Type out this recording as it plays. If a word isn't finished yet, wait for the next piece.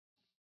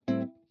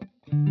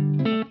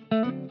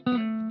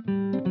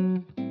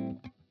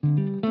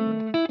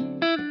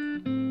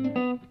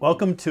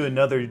Welcome to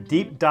another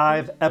deep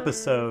dive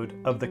episode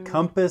of the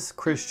Compass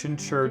Christian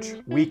Church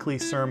Weekly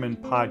Sermon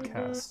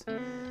Podcast.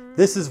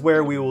 This is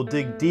where we will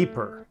dig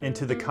deeper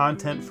into the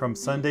content from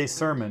Sunday's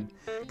sermon,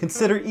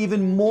 consider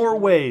even more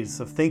ways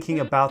of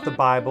thinking about the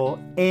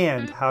Bible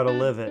and how to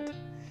live it,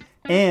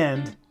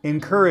 and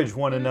encourage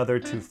one another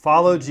to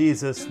follow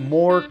Jesus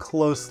more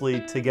closely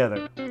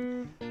together.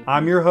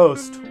 I'm your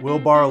host, Will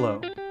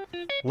Barlow.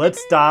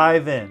 Let's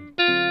dive in.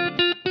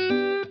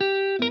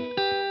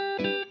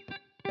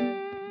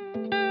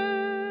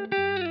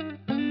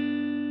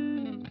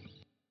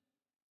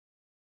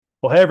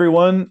 Well, hey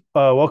everyone,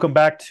 welcome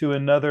back to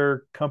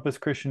another Compass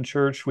Christian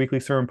Church Weekly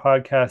Sermon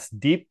Podcast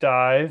Deep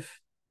Dive.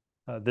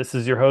 This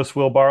is your host,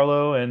 Will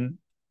Barlow, and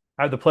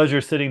I have the pleasure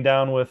of sitting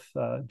down with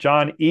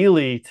John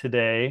Ely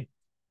today.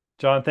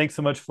 John, thanks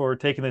so much for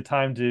taking the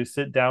time to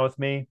sit down with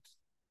me.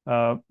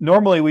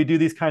 Normally, we do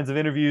these kinds of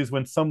interviews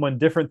when someone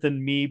different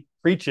than me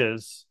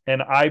preaches,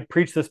 and I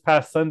preached this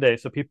past Sunday.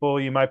 So people,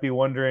 you might be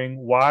wondering,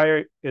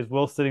 why is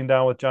Will sitting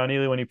down with John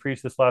Ely when he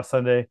preached this last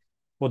Sunday?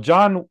 Well,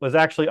 John was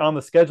actually on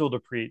the schedule to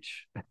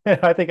preach.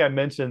 I think I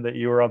mentioned that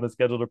you were on the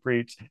schedule to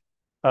preach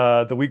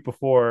the week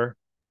before.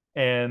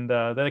 And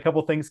then a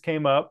couple things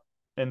came up.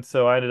 And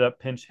so I ended up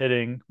pinch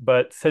hitting.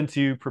 But since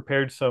you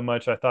prepared so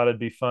much, I thought it'd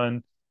be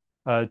fun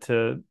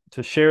to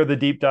share the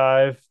deep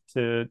dive,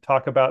 to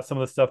talk about some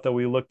of the stuff that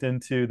we looked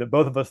into, that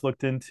both of us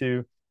looked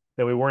into,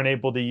 that we weren't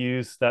able to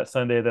use that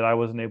Sunday, that I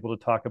wasn't able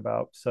to talk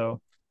about.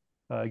 So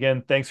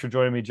again, thanks for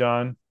joining me,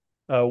 John.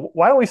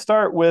 Why don't we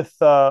start with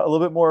a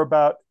little bit more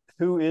about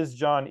who is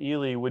John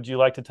Ely? Would you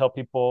like to tell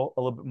people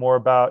a little bit more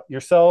about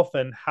yourself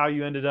and how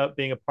you ended up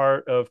being a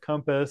part of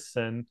Compass,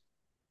 and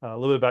a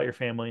little bit about your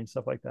family and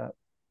stuff like that?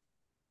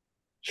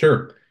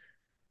 Sure.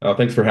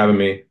 Thanks for having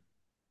me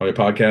on your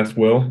podcast,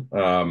 Will.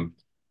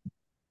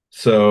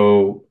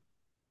 So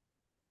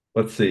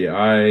let's see.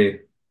 I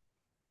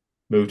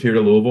moved here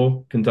to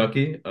Louisville,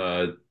 Kentucky.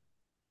 What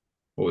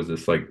was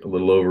this, like a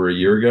little over a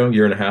year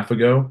and a half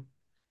ago,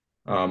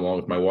 along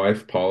with my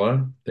wife, Paula.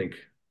 I think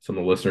some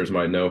of the listeners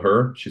might know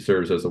her. She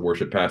serves as a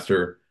worship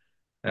pastor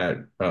at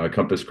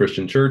Compass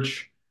Christian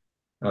Church.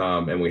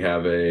 And we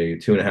have a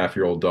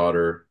 2.5-year-old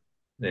daughter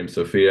named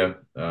Sophia.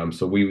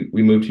 So we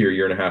moved here a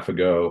year and a half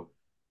ago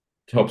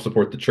to help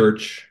support the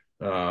church.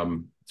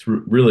 It's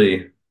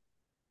really,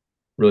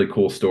 really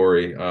cool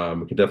story. We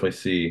can definitely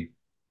see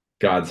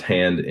God's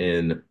hand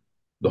in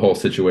the whole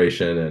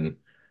situation and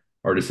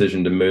our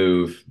decision to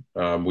move.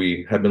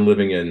 We had been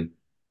living in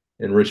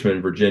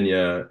Richmond,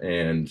 Virginia,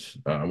 and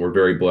we're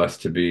very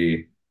blessed to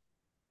be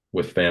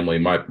with family.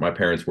 My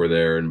parents were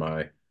there, and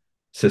my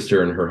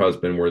sister and her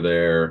husband were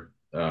there.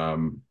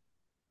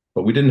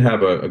 But we didn't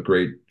have a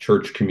great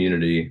church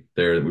community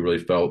there that we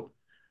really felt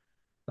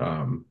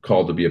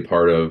called to be a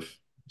part of.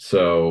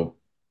 So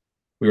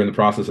we were in the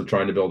process of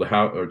trying to build a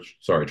house, or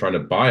sorry, trying to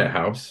buy a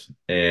house,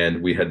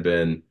 and we had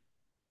been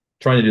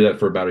trying to do that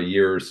for about a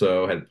year or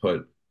so. Had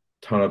put a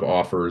ton of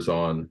offers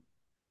on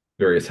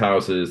various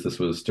houses. This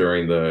was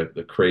during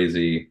the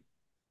crazy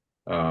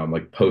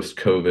like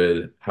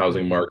post-COVID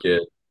housing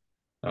market.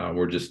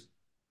 We're just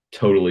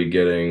totally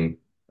getting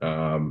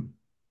blown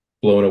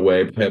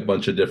away by a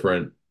bunch of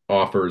different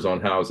offers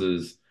on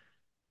houses.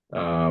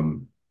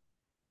 Um,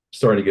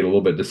 Starting to get a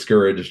little bit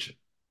discouraged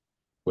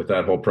with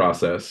that whole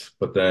process.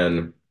 But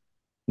then,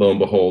 lo and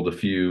behold, a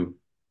few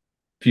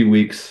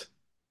weeks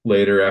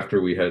later, after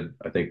we had,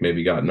 I think,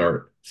 maybe gotten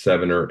our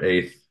 7th or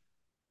 8th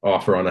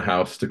offer on a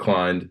house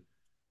declined,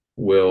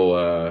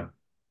 Will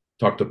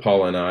talked to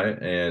Paula and I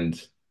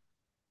and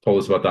told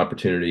us about the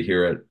opportunity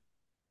here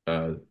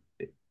uh,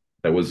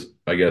 that was,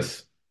 I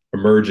guess,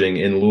 emerging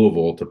in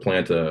Louisville to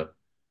plant a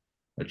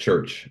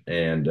church.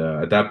 And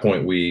at that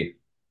point, we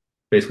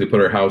basically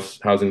put our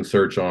housing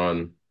search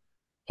on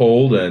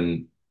hold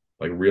and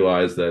like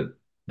realized that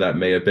that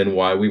may have been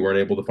why we weren't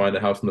able to find a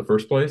house in the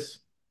first place,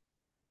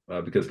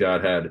 because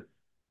God had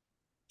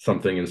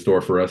something in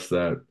store for us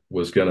that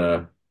was going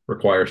to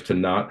require us to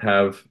not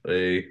have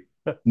a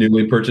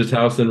newly purchased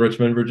house in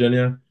Richmond,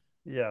 Virginia.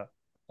 Yeah.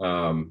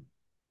 Um,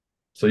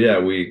 so yeah,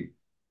 we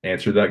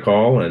answered that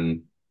call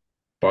and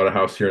bought a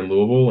house here in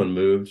Louisville and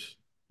moved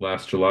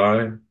last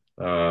July.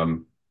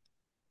 Um,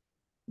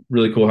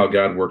 really cool how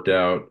God worked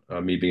out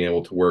me being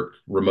able to work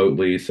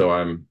remotely. So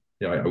I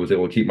was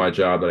able to keep my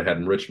job that I had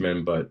in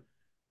Richmond, but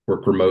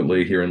work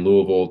remotely here in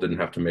Louisville. Didn't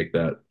have to make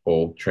that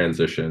whole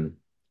transition,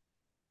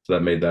 so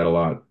that made that a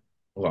lot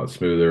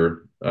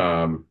smoother.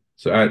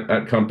 So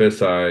at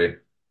Compass, I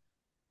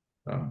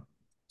uh,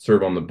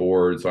 serve on the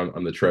boards.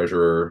 I'm the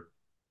treasurer.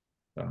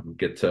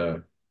 Get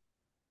to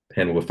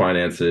handle the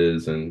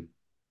finances and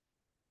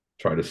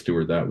try to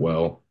steward that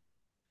well.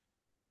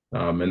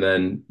 And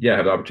then, yeah,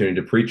 have the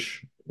opportunity to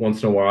preach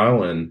once in a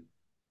while. And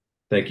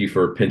thank you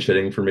for pinch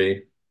hitting for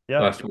me Yeah,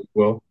 last week,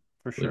 Will.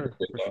 for Really sure.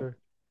 appreciate For that. sure.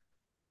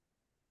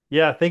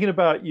 Yeah, thinking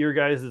about your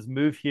guys'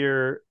 move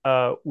here,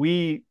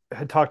 we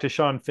had talked to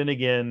Sean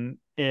Finnegan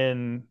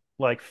in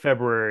like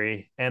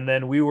February, and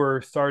then we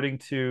were starting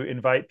to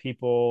invite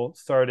people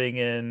starting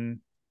in,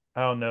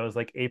 I don't know, it was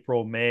like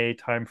April, May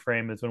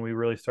timeframe is when we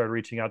really started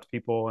reaching out to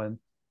people. And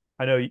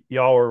I know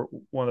y'all were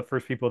one of the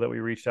first people that we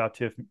reached out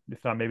to,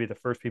 if not maybe the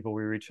first people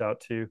we reached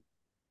out to.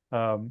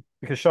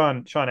 Because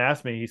Sean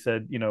asked me, he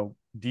said,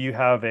 do you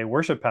have a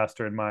worship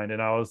pastor in mind?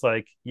 And I was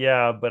like,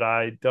 yeah, but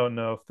I don't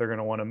know if they're going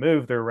to want to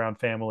move. They're around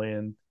family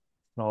and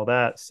all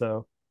that.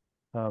 So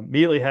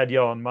immediately had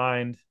y'all in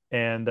mind.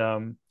 And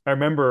I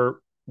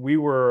remember we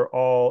were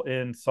all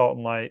in Salt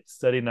and Light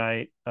study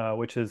night,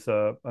 which is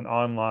an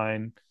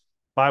online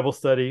Bible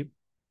study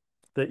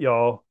that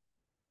y'all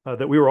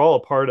that we were all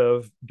a part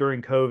of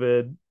during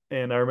COVID.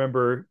 And I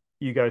remember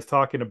you guys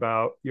talking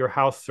about your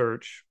house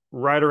search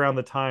right around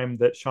the time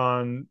that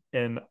Sean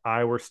and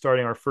I were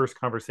starting our first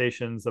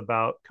conversations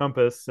about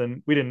Compass.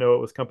 And we didn't know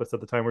it was Compass at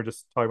the time. We are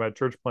just talking about a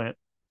church plant.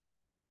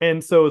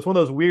 And so it's one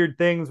of those weird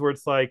things where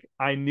it's like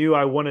I knew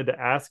I wanted to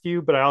ask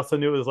you, but I also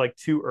knew it was like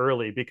too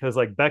early because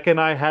like Becca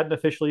and I hadn't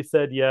officially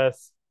said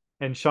yes,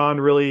 and Sean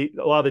really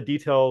a lot of the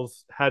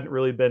details hadn't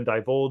really been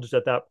divulged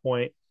at that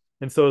point.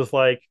 And so it's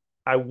like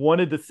I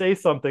wanted to say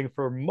something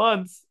for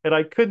months and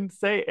I couldn't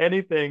say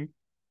anything.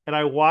 And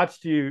I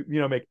watched you,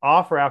 make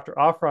offer after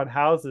offer on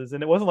houses,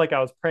 and it wasn't like I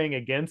was praying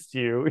against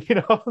you.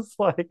 I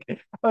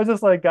was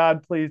just like,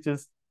 God, please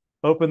just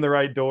open the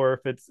right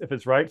door if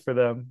it's right for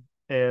them.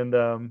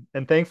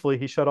 And thankfully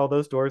he shut all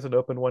those doors and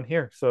opened one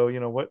here. So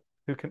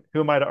who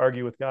am I to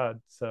argue with God?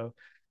 Uh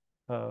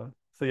so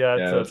yeah, it's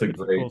Yeah, a that's a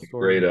it's a cool great,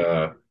 story.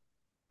 great,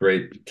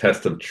 great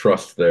test of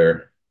trust there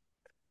on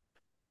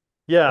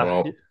Yeah,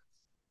 all.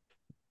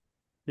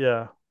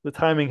 yeah. The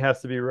timing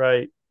has to be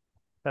right.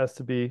 Has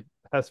to be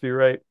has to be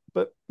right.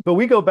 But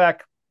we go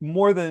back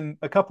more than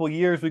a couple of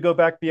years. We go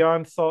back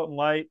beyond Salt and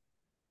Light.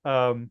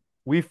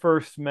 We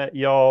first met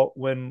y'all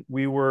when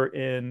we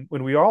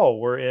all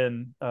were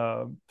in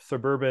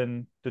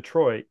suburban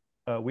Detroit.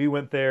 We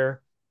went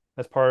there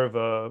as part of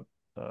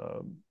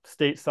a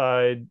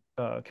stateside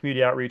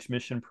community outreach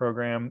mission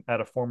program at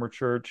a former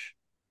church,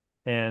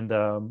 and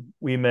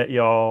we met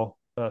y'all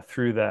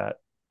through that.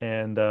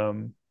 And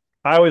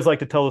I always like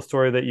to tell the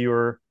story that you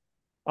were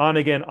on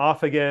again,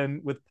 off again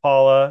with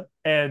Paula,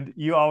 and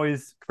you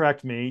always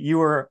correct me. You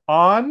were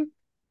on,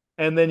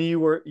 and then you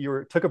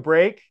were took a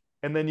break,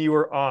 and then you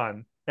were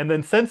on, and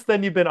then since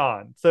then you've been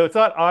on. So it's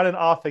not on and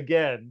off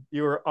again.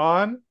 You were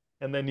on,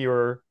 and then you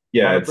were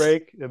Yeah, on a it's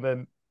break, and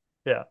then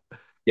yeah,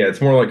 yeah,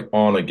 it's more like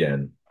on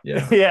again.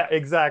 Yeah. yeah,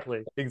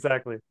 exactly.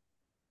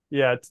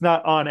 Yeah, it's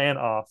not on and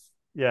off.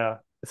 Yeah.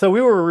 So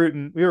we were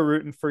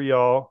rooting for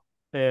y'all,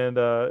 and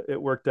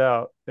it worked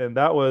out. And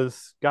that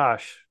was,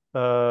 gosh,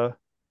 that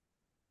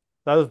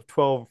was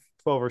 12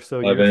 or so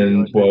years ago, 11,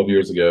 I think. 12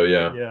 years ago.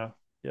 Yeah. Yeah.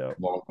 Yeah.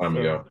 Long time So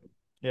ago.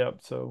 yeah.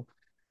 So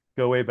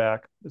go way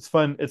back. It's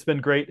fun. It's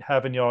been great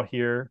having y'all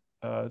here.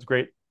 It's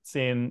great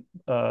seeing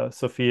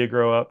Sophia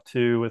grow up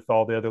too with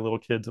all the other little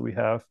kids that we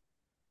have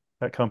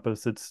at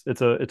Compass.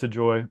 It's a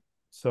joy.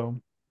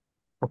 So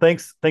well,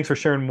 thanks for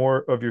sharing more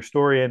of your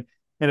story. And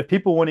if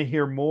people want to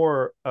hear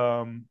more,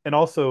 and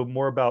also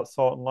more about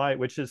Salt and Light,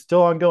 which is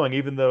still ongoing,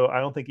 even though I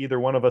don't think either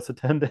one of us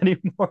attend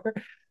anymore.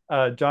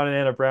 John and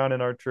Anna Brown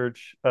in our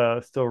church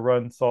still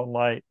run Salt and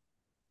Light.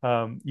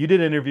 You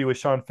did an interview with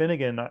Sean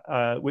Finnegan,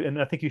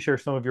 and I think you share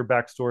some of your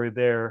backstory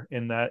there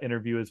in that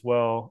interview as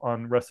well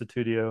on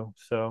Restitutio.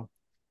 So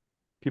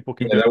people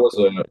can Yeah, go. that was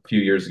a few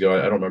years ago.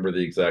 I don't remember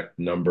the exact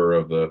number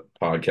of the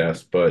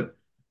podcast, but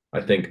I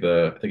think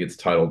it's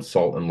titled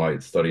Salt and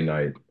Light Study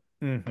Night.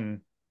 Hmm.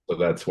 So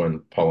that's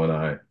when Paul and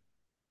I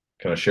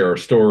kind of share our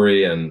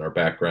story and our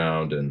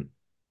background and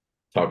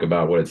talk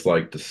about what it's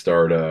like to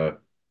start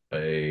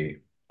a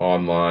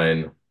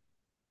online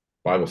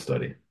Bible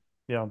study.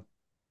 Yeah,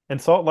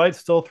 and Salt and Light's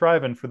still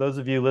thriving. For those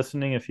of you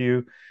listening, if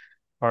you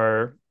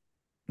are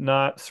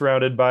not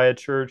surrounded by a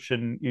church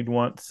and you'd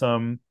want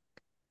some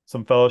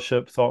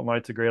fellowship, Salt and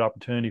Light's a great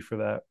opportunity for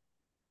that.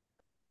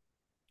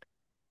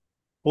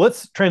 Well,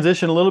 let's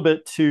transition a little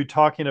bit to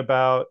talking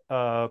about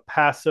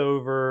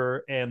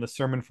Passover and the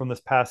sermon from this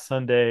past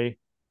Sunday.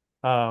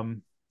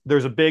 Um,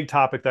 there's a big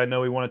topic that I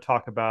know we want to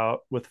talk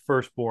about with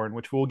firstborn,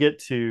 which we'll get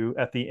to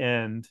at the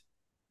end.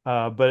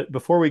 But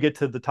before we get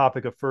to the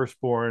topic of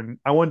firstborn,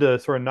 I wanted to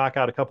sort of knock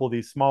out a couple of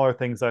these smaller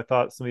things I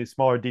thought some of these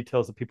smaller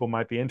details that people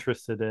might be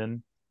interested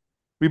in.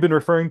 We've been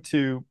referring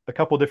to a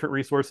couple of different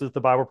resources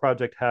the Bible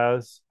Project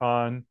has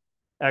on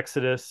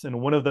Exodus,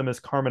 and one of them is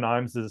Carmen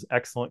Imes's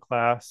excellent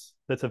class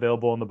that's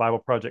available in the Bible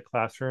Project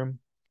classroom.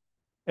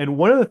 And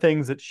one of the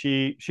things that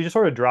she just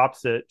sort of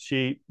drops it,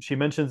 she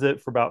mentions it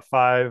for about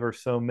 5 or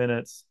so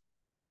minutes,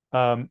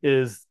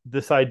 is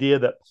this idea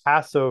that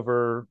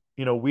Passover,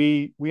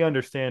 we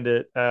understand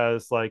it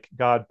as like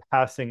God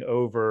passing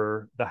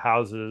over the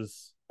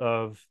houses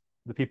of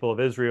the people of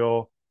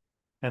Israel,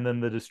 and then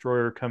the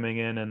destroyer coming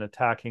in and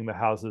attacking the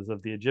houses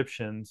of the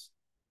Egyptians.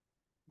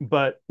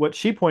 But what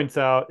she points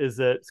out is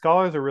that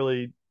scholars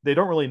they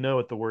don't really know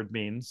what the word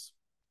means,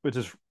 which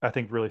is, I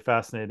think, really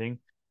fascinating.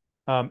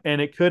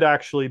 And it could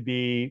actually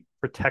be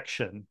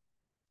protection.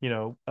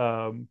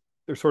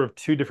 there's sort of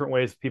two different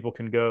ways people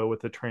can go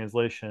with the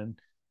translation.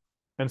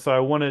 And so I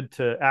wanted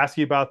to ask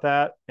you about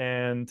that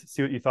and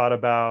see what you thought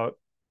about,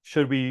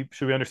 should we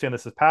understand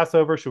this as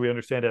Passover? Should we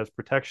understand it as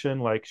protection?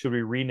 Like, should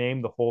we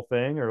rename the whole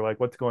thing, or like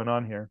what's going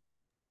on here?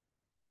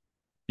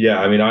 Yeah,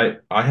 I mean,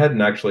 I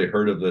hadn't actually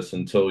heard of this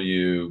until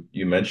you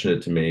mentioned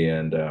it to me,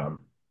 and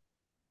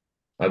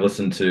I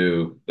listened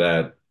to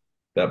that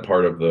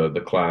part of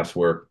the class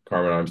where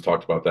Carmen Imes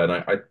talked about that,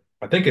 and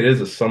I think it is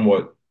a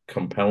somewhat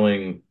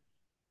compelling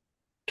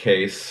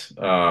case.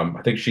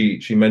 I think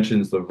she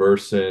mentions the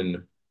verse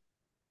in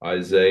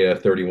Isaiah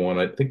 31.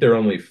 I think there are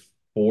only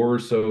four or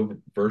so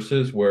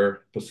verses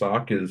where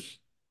Pesach is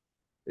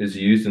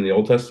used in the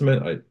Old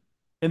Testament.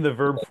 In the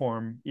verb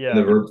form, In the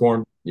yeah. verb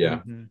form, yeah.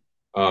 Hmm.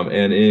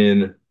 And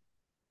in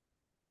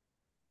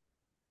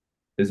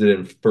is it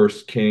in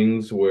First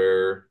Kings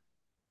where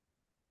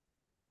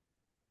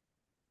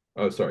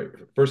oh, sorry.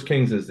 First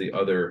Kings is the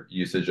other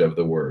usage of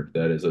the word.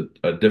 That is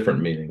a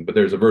different meaning. But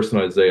there's a verse in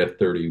Isaiah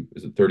 30,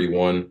 is it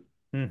 31,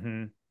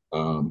 Hmm.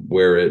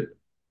 where it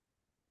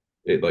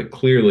like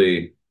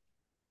clearly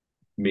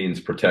means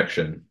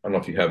protection. I don't know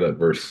if you have that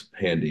verse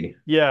handy.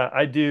 Yeah,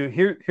 I do.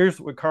 Here's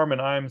what Carmen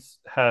Imes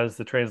has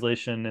the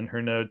translation in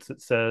her notes.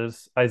 It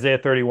says Isaiah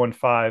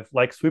 31:5,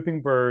 like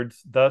swooping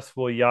birds, thus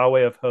will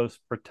Yahweh of hosts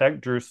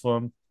protect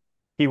Jerusalem.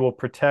 He will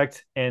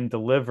protect and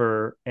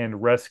deliver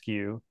and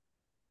rescue.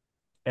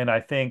 And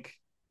I think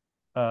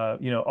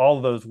all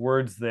of those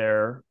words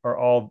there are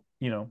all,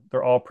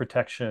 they're all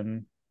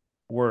protection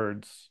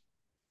words.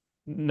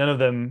 None of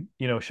them,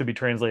 should be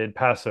translated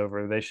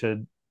Passover. They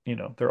should,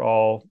 they're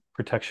all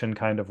protection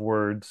kind of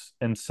words.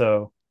 And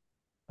so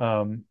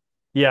um,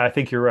 yeah, I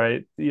think you're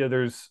right.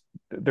 There's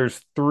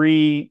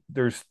three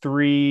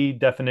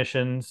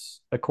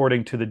definitions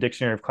according to the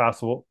Dictionary of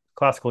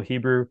Classical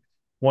Hebrew.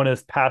 One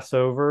is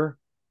Passover.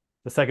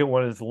 The second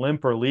one is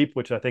limp or leap,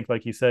 which I think,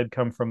 like you said,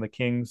 come from the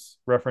King's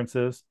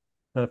references.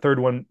 And the third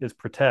one is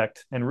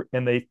protect, and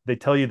they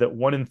tell you that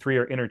one and three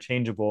are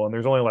interchangeable, and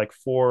there's only like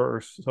four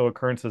or so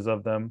occurrences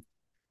of them.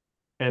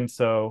 And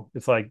so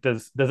it's like,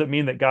 does it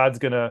mean that God's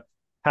gonna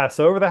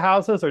pass over the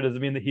houses, or does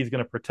it mean that He's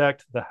gonna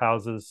protect the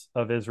houses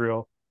of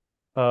Israel?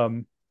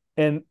 Um,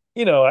 and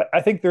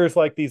I think there's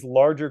like these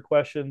larger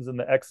questions in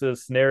the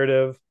Exodus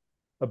narrative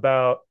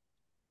about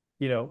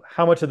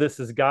how much of this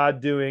is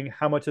God doing,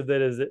 how much of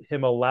it is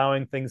Him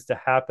allowing things to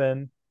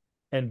happen,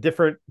 and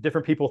different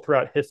people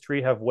throughout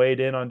history have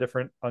weighed in on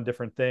different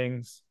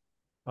things,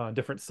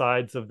 different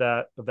sides of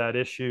that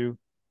issue.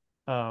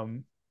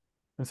 And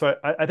so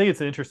I think it's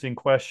an interesting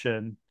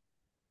question.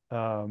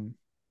 Um,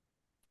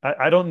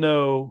 I don't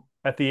know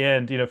at the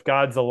end, if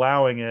God's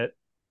allowing it,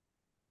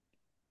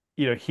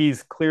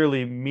 He's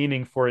clearly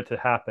meaning for it to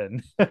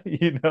happen.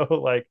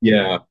 Like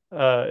Yeah.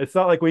 it's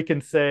not like we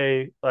can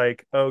say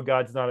like, oh,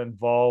 God's not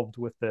involved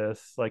with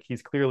this. Like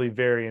He's clearly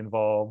very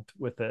involved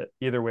with it.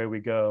 Either way we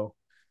go,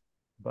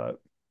 but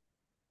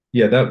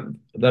Yeah,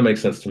 that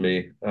makes sense to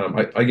me.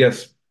 I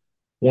guess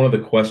one of the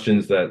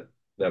questions that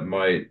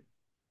might,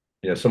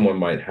 someone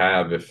might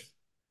have if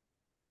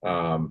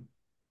um,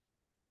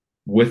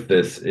 with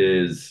this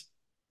is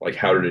like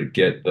how did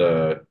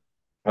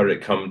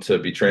it come to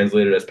be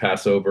translated as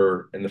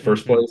Passover in the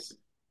first hmm. place?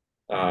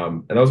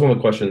 And that was one of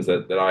the questions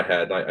that I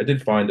had. I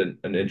did find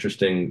an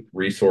interesting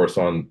resource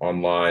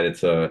online.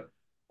 It's a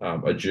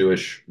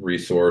Jewish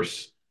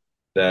resource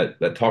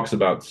that talks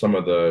about some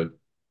of the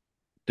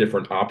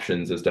different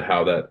options as to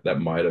how that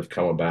might have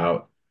come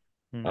about.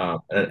 Hmm.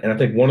 And I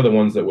think one of the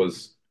ones that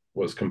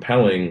was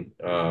compelling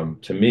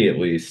to me at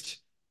least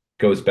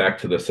goes back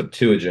to the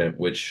Septuagint,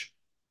 which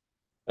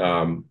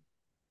um,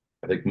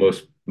 I think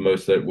most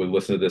that would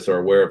listen to this are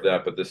aware of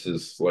that, but this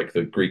is like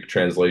the Greek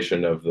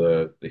translation of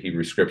the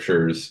Hebrew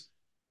scriptures,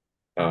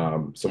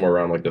 somewhere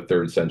around like the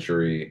third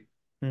century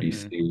Hmm.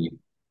 BC.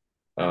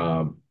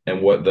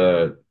 And what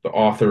the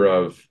author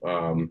of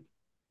an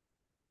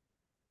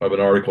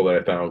article that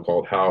I found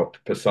called "How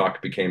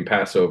Pesach Became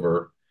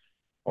Passover"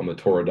 on the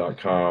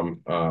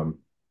Torah.com,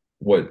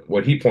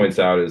 what he points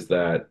out is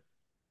that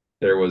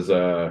there was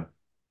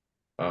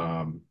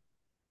um,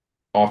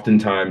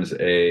 oftentimes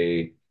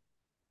a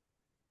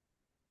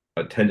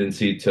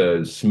tendency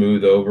to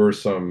smooth over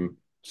some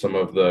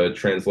of the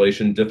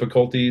translation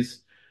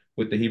difficulties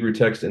with the Hebrew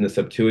text in the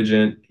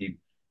Septuagint.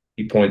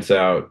 He points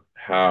out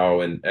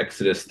how in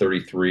Exodus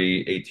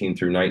 33:18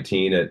 through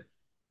 19,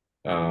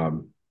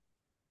 um,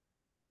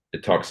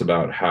 it talks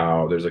about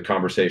how there's a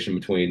conversation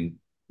between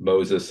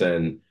Moses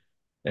and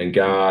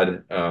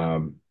God,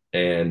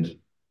 and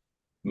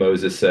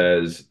Moses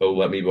says, "Oh,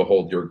 let me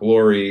behold your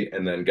glory,"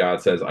 and then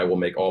God says, "I will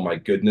make all my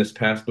goodness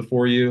pass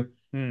before you."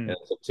 Hmm. And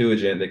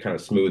Septuagint, they kind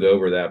of smooth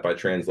over that by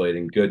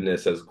translating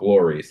goodness as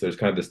glory. So there's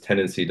kind of this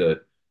tendency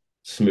to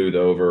smooth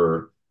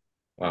over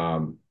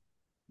um,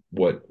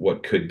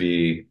 what could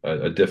be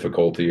a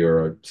difficulty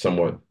or a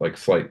somewhat like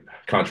slight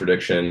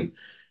contradiction.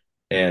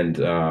 And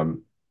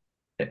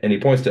and he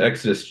points to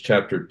Exodus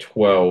chapter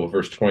 12,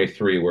 verse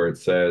 23, where it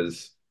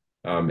says,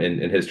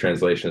 in his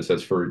translation, it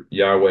says, "For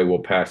Yahweh will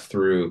pass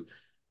through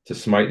to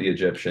smite the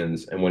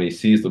Egyptians, and when he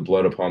sees the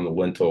blood upon the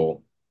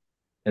lintel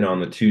and on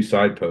the two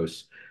side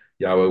posts,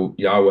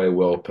 Yahweh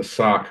will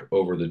pasak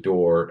over the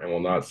door and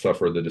will not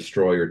suffer the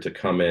destroyer to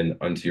come in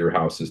unto your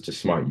houses to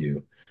smite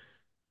you.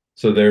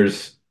 So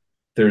there's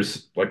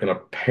like an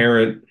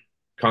apparent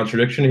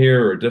contradiction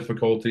here or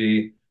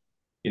difficulty.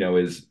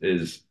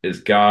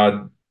 Is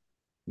God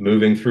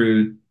moving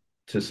through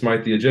to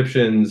smite the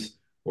Egyptians,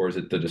 or is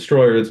it the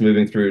destroyer that's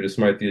moving through to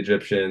smite the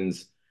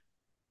Egyptians?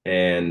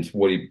 And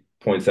what he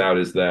points out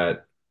is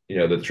that,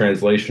 the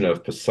translation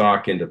of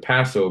Pesach into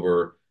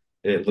Passover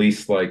at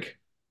least like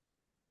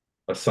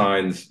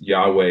assigns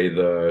Yahweh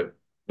the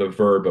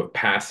verb of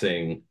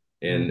passing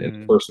in the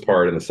Mm-hmm. first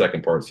part and the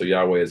second part. So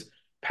Yahweh is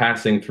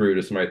passing through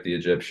to smite the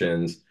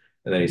Egyptians,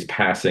 and then he's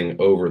passing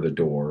over the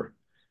door.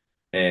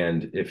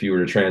 And if you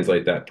were to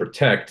translate that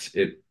protect,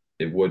 it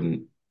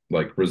wouldn't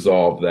like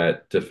resolve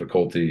that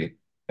difficulty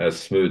as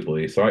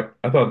smoothly. So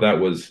I thought that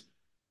was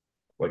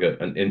like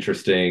an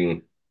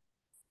interesting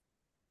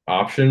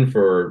option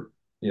for,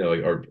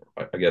 like, or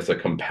I guess a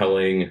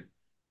compelling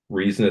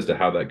reason as to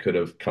how that could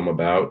have come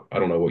about. I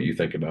don't know what you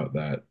think about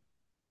that.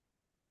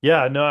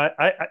 Yeah, no,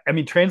 I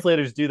mean,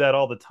 translators do that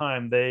all the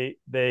time. They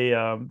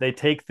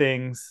take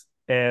things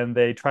and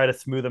they try to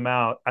smooth them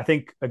out. I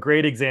think a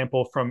great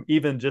example from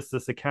even just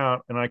this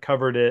account, and I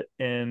covered it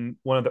in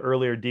one of the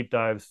earlier deep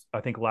dives,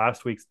 I think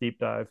last week's deep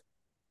dive,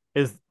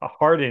 is a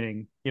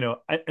hardening.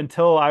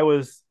 Until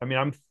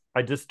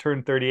I just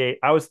turned 38.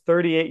 I was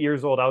 38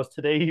 years old. I was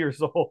today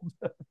years old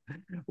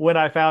when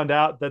I found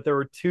out that there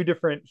were two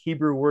different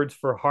Hebrew words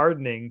for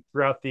hardening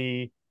throughout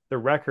the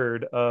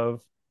record of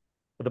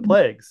the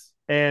plagues.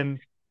 And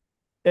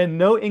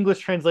no English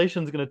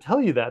translation is going to tell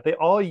you that. They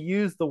all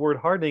use the word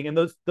hardening, and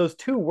those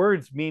two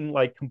words mean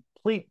like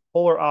complete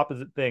polar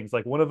opposite things.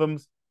 Like one of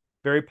them's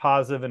very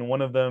positive, and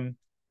one of them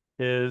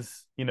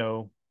is,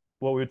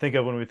 what we would think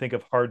of when we think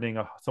of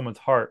hardening someone's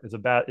heart is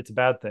it's a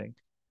bad thing.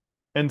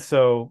 And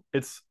so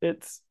it's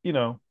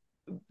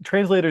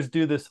translators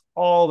do this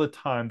all the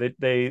time.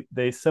 They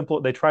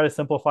try to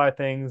simplify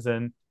things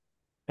and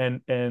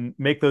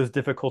make those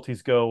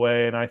difficulties go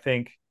away. And I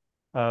think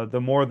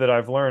the more that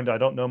I've learned, I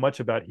don't know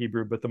much about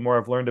Hebrew, but the more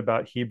I've learned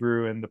about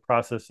Hebrew and the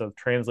process of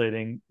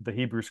translating the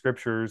Hebrew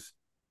scriptures,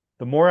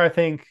 the more I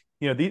think,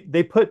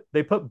 they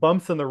put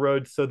bumps in the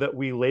road so that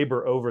we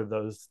labor over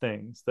those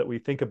things, that we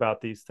think about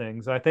these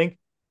things. And I think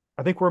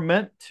we're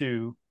meant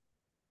to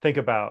think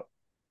about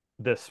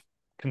this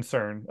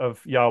concern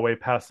of Yahweh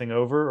passing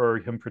over or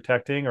him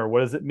protecting, or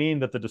what does it mean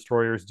that the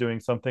destroyer is doing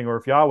something, or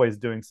if Yahweh is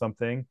doing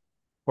something,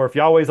 or if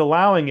Yahweh's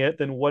allowing it,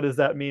 then what does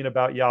that mean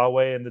about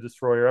Yahweh and the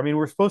destroyer? I mean,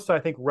 we're supposed to, I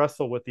think,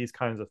 wrestle with these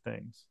kinds of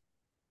things.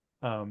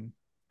 Um,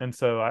 and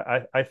so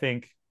I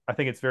think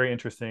it's very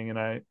interesting, and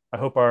I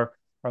hope our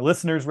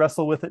listeners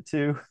wrestle with it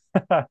too.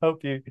 I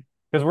hope you,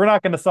 because we're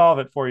not going to solve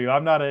it for you.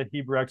 I'm not a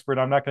Hebrew expert.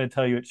 I'm not going to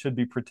tell you it should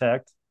be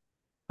protect.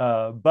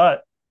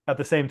 But at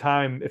the same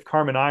time, if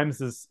Carmen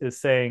Imes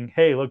is saying,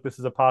 "Hey, look, this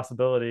is a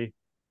possibility,"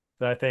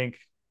 then I think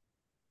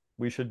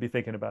we should be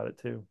thinking about it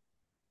too.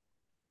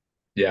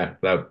 Yeah,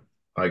 that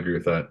I agree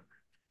with that.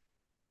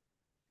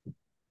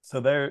 So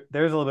there's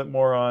a little bit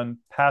more on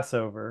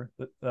Passover,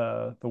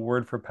 the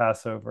word for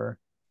Passover.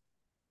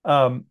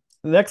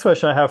 The next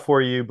question I have for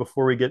you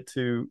before we get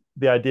to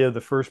the idea of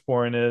the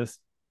firstborn is,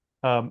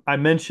 I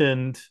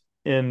mentioned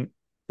in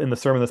in the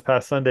sermon this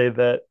past Sunday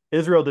that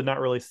Israel did not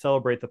really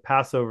celebrate the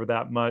Passover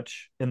that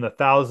much in the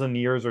 1,000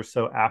 years or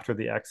so after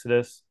the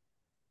Exodus.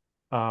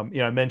 I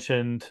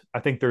mentioned, I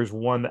think there's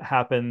one that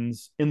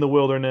happens in the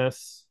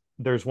wilderness.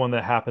 There's one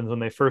that happens when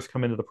they first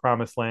come into the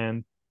promised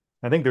land.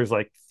 I think there's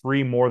like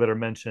three more that are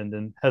mentioned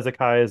in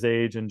Hezekiah's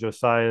age and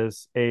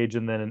Josiah's age,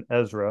 and then in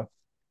Ezra.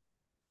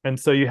 And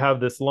so you have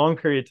this long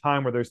period of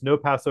time where there's no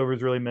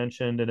Passovers really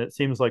mentioned, and it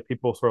seems like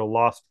people sort of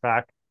lost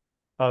track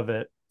of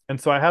it. And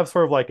so I have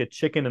sort of like a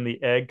chicken and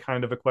the egg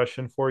kind of a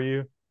question for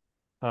you.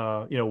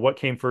 What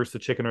came first, the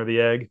chicken or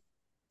the egg?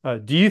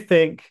 Do you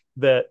think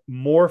that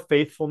more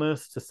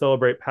faithfulness to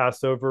celebrate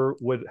Passover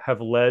would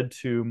have led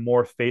to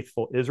more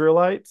faithful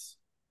Israelites,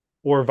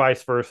 or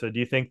vice versa? Do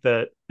you think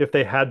that if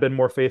they had been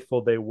more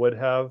faithful, they would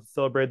have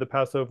celebrated the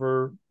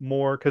Passover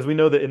more? Because we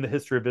know that in the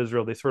history of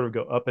Israel, they sort of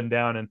go up and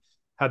down and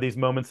have these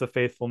moments of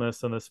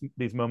faithfulness and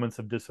these moments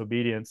of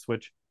disobedience,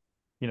 which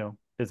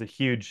is a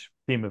huge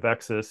theme of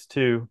Exodus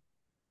too.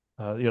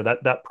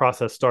 That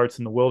process starts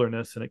in the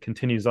wilderness and it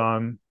continues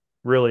on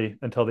really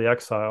until the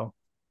exile.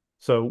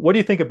 So, what do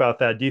you think about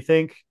that? Do you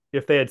think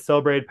if they had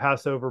celebrated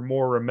Passover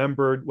more,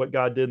 remembered what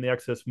God did in the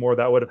Exodus more,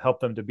 that would have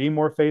helped them to be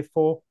more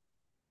faithful?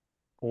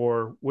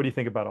 Or what do you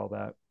think about all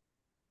that?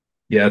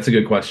 Yeah, that's a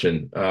good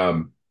question.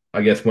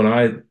 I guess when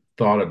I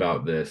thought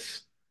about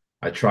this,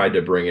 I tried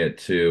to bring it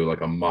to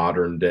like a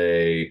modern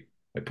day,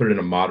 I put it in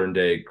a modern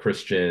day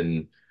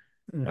Christian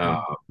uh,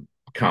 Mm-hmm.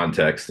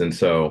 context. And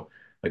so,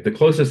 like, the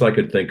closest I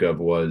could think of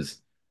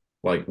was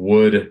like,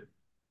 would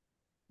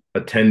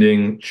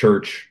attending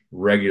church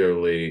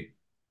regularly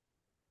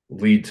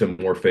lead to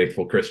more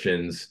faithful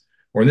Christians?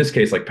 Or in this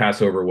case, like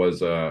Passover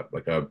was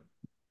like a,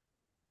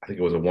 I think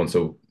it was a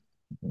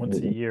once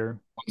a year.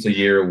 once a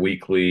year,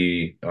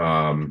 weekly,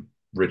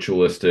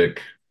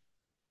 ritualistic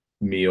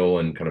meal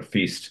and kind of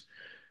feast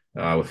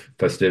with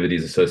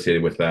festivities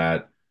associated with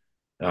that.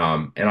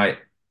 And I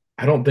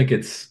don't think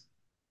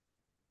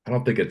I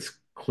don't think it's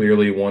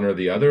clearly one or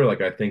the other.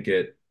 Like I think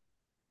it,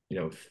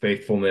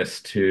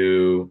 faithfulness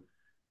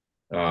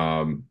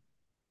um,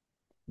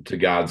 to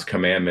God's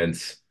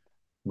commandments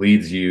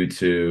leads you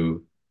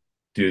to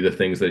do the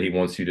things that He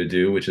wants you to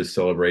do, which is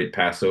celebrate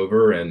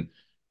Passover. And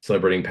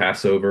celebrating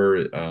Passover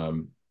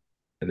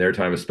in their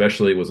time,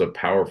 especially, was a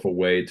powerful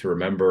way to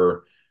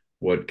remember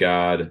what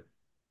God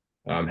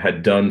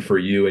had done for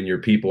you and your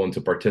people, and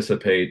to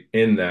participate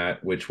in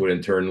that, which would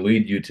in turn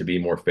lead you to be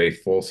more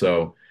faithful.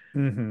 So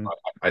Hmm.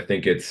 I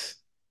think it's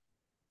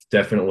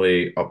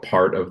definitely a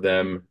part of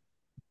them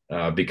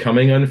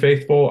becoming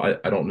unfaithful.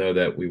 I don't know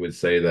that we would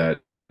say that,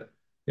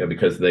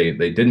 because they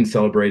didn't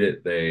celebrate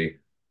it, they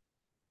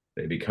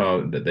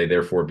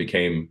therefore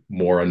became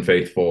more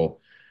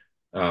unfaithful.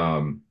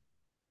 Um,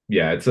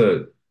 yeah, it's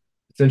an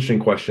interesting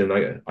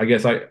question. I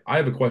guess I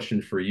have a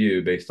question for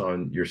you based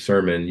on your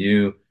sermon.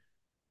 You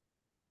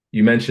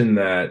mentioned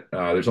that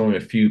there's only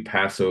a few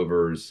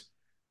Passovers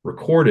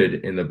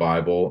recorded in the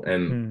Bible,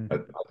 and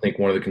Mm-hmm. I think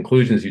one of the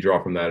conclusions you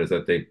draw from that is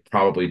that they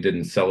probably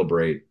didn't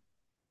celebrate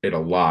it a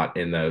lot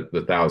in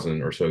the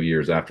thousand or so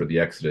years after the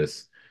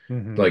Exodus.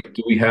 Mm-hmm. Like,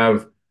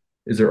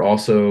 is there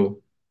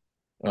also,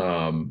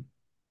 um,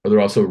 are there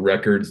also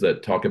records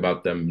that talk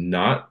about them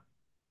not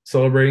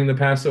celebrating the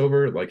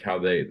Passover, like how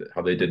they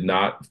did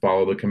not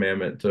follow the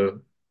commandment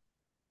to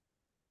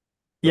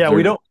Yeah,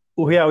 we observe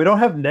the don't. Yeah, we don't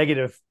have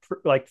negative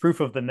like proof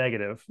of the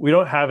negative. We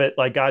don't have it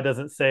like God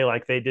doesn't say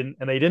like they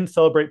didn't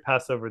celebrate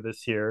Passover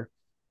this year.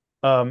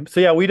 So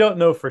yeah, we don't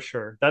know for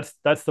sure. That's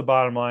the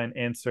bottom line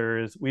answer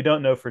is we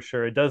don't know for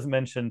sure. It does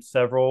mention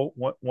several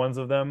ones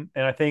of them,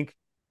 and I think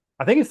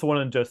it's the one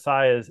in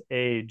Josiah's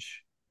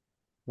age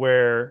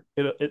where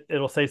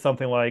it'll say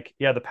something like,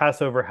 yeah, the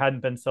Passover hadn't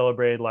been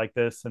celebrated like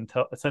this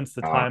until since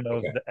the time of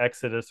okay. the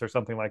Exodus or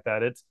something like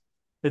that.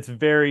 It's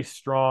very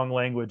strong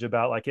language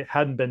about like it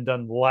hadn't been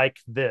done like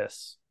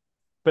this.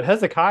 But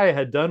Hezekiah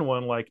had done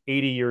one like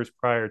 80 years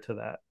prior to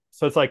that.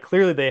 So it's like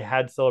clearly they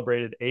had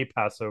celebrated a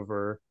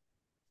Passover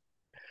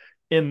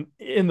in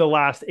the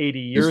last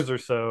 80 Just years or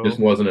just so.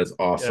 wasn't as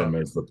Yeah. awesome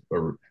as the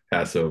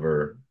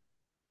Passover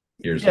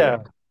years ago.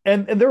 Yeah.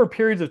 And there were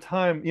periods of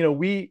time,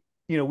 we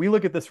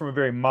look at this from a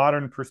very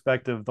modern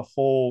perspective, the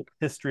whole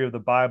history of the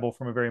Bible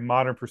from a very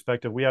modern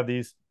perspective. We have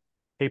these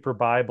paper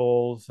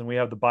Bibles and we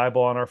have the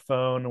Bible on our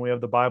phone and we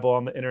have the Bible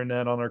on the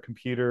internet on our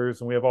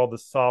computers and we have all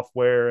this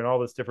software and all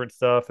this different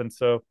stuff. And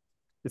so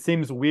it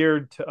seems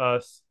weird to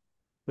us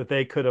that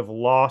they could have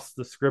lost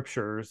the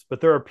scriptures,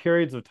 but there are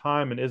periods of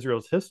time in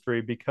Israel's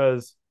history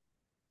because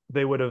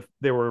they were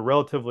a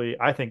relatively,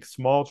 I think,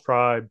 small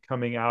tribe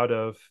coming out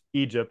of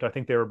Egypt. I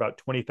think they were about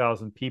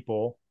 20,000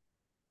 people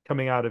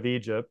coming out of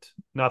Egypt,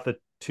 not the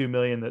 2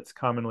 million that's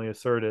commonly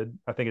asserted.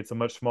 I think it's a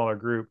much smaller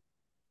group.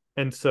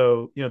 And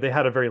so, they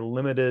had a very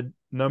limited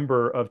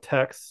number of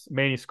texts,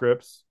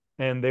 manuscripts,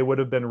 and they would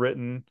have been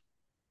written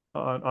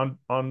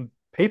on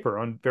paper,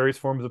 on various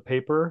forms of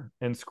paper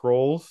and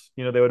scrolls.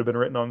 They would have been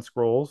written on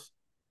scrolls.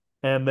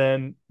 And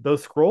then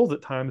those scrolls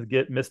at times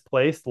get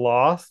misplaced,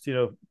 lost,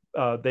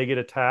 they get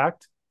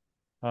attacked,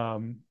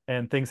 and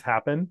things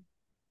happen.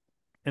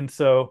 And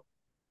so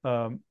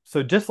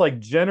just like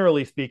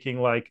generally speaking,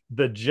 like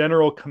the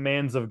general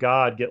commands of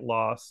God get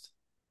lost.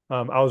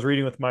 I was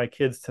reading with my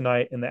kids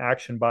tonight in the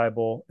Action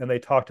Bible, and they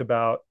talked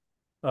about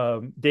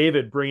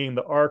David bringing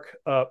the ark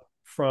up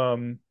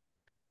from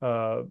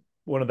uh,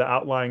 one of the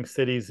outlying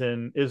cities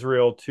in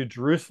Israel to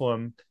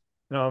Jerusalem.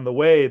 And on the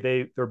way,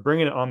 they're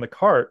bringing it on the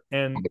cart, On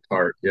and the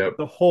cart. Yep.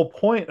 the whole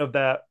point of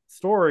that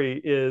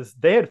story is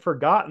they had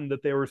forgotten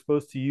that they were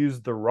supposed to use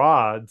the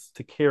rods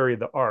to carry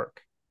the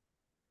ark.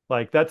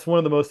 Like that's one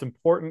of the most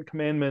important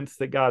commandments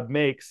that God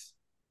makes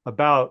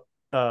about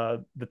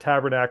the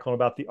tabernacle and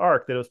about the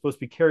ark, that it was supposed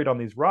to be carried on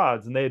these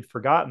rods, and they had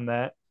forgotten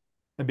that.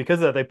 And because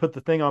of that, they put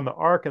the thing on the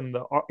ark, and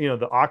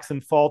the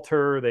oxen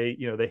falter. They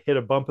hit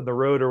a bump in the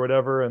road or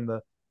whatever, and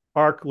the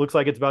ark looks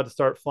like it's about to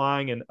start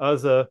flying. And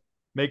Uzzah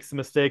makes the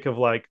mistake of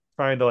like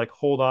trying to like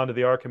hold on to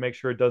the ark and make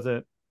sure it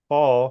doesn't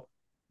fall,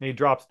 and he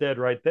drops dead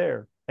right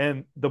there.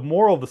 And the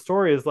moral of the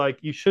story is like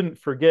you shouldn't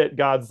forget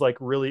God's like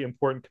really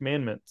important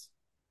commandments.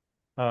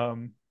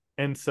 um,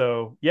 and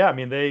so, yeah, I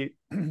mean, they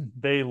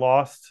they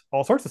lost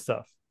all sorts of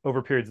stuff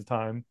over periods of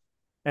time,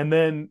 and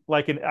then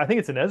I think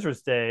it's in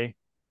Ezra's day,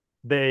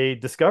 they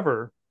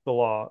discover the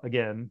law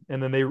again,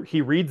 and then they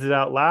he reads it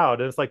out loud,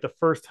 and it's like the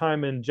first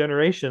time in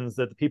generations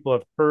that the people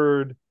have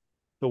heard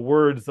the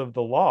words of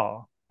the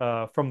law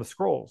from the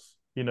scrolls,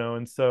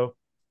 and so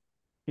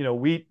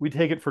we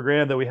take it for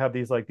granted that we have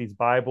these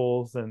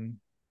Bibles, and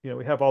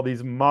we have all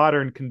these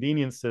modern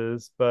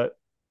conveniences, but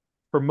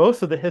for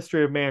most of the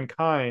history of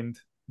mankind,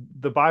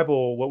 the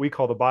Bible, what we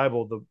call the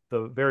Bible,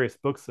 the various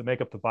books that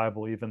make up the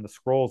Bible, even the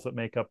scrolls that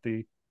make up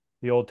the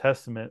Old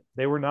Testament,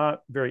 they were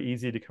not very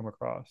easy to come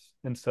across.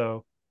 And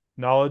so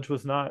knowledge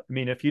was not, I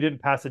mean, if you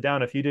didn't pass it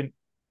down, if you didn't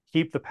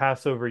keep the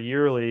Passover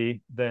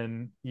yearly,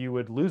 then you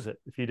would lose it.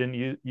 If you didn't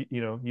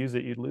use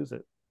it, you'd lose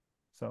it.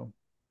 So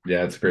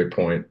Yeah, that's a great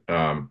point.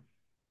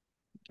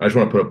 I just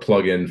want to put a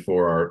plug in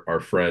for our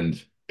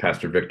friend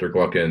Pastor Victor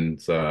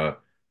Gluckin's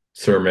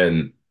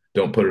sermon.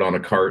 Don't put it on a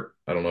cart.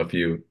 I don't know if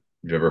you've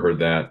ever heard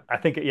that. I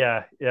think,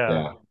 yeah, yeah,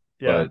 Yeah,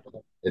 yeah, but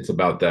it's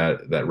about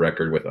that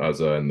record with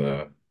Uzzah and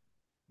the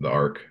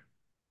Ark.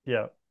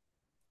 yeah.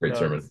 Great No,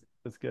 sermon.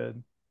 that's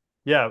good.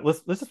 Yeah,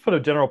 let's just put a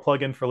general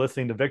plug in for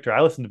listening to Victor.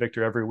 I listen to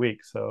Victor every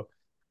week, so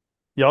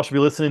y'all should be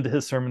listening to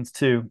his sermons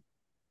too.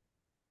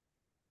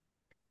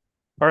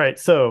 All right,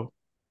 so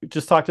we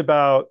just talked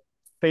about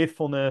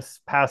faithfulness,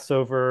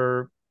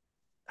 Passover,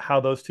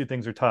 how those two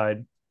things are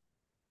tied.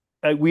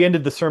 We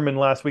ended the sermon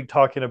last week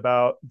talking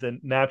about the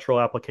natural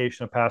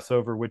application of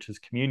Passover, which is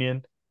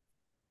communion.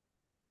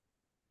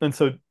 And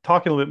so,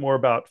 talking a little bit more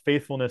about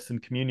faithfulness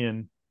and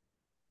communion,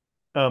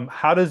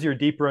 how does your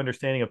deeper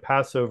understanding of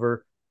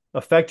Passover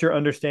affect your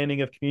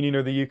understanding of communion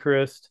or the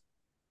Eucharist?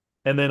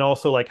 And then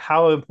also, like,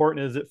 how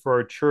important is it for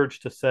our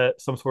church to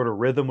set some sort of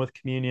rhythm with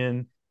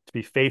communion, to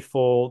be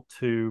faithful,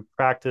 to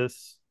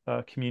practice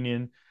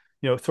communion?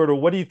 Sort of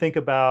what do you think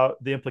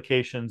about the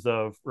implications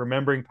of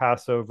remembering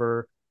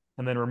Passover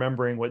and then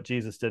remembering what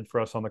Jesus did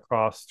for us on the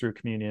cross through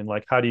communion?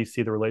 Like, how do you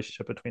see the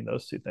relationship between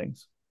those two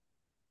things?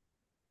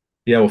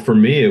 Yeah, well, for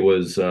me, it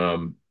was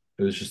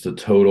just a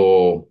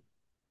total.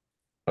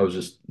 I was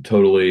just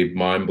totally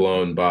mind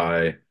blown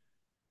by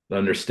the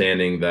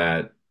understanding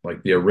that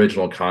like the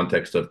original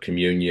context of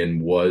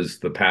communion was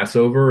the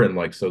Passover, and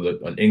like so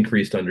that an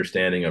increased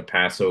understanding of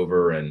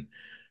Passover and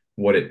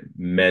what it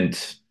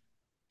meant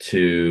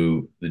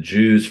to the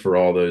Jews for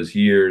all those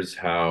years,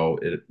 how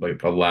it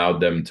like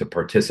allowed them to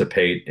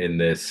participate in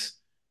this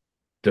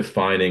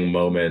defining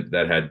moment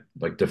that had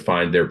like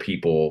defined their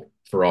people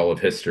for all of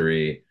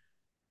history,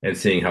 and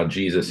seeing how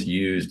Jesus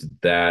used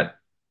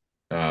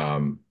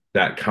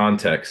that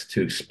context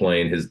to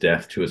explain his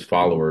death to his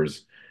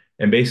followers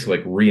and basically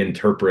like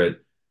reinterpret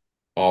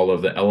all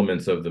of the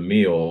elements of the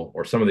meal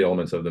or some of the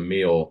elements of the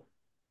meal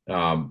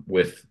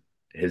with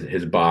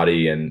his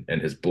body and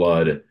his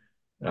blood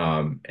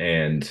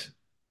and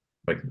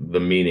like the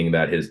meaning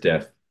that his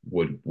death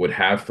would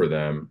have for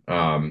them.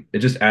 It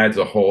just adds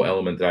a whole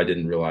element that I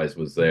didn't realize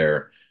was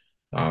there.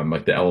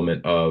 Like the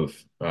element of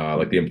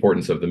like the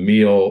importance of the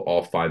meal,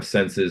 all five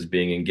senses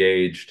being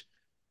engaged,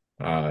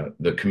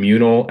 the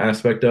communal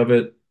aspect of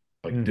it,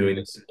 like doing Mm-hmm.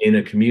 this in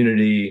a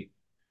community,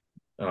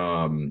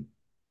 um,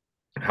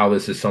 how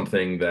this is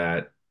something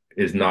that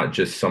is not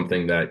just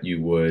something that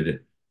you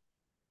would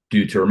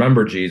do to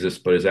remember Jesus,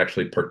 but is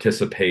actually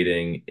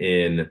participating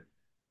in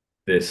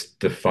this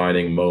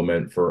defining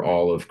moment for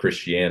all of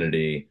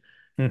Christianity.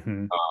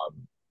 Mm-hmm.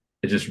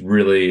 It just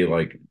really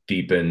like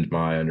deepened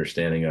my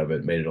understanding of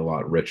it, made it a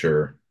lot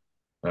richer.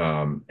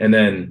 And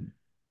then,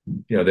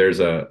 there's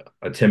a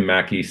Tim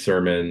Mackey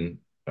sermon.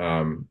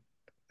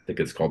 I think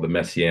it's called the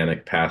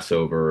Messianic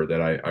Passover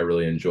that I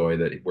really enjoy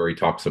that where he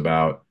talks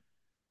about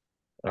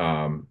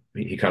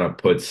he kind of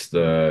puts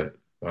the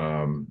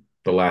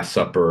Last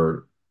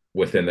Supper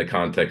within the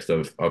context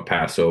of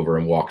Passover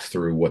and walks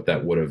through what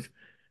that would have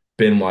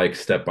been like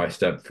step by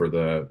step for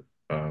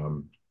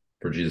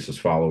Jesus's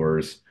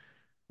followers.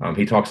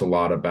 He talks a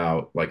lot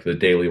about like the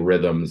daily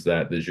rhythms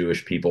that the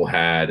Jewish people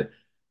had,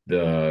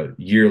 the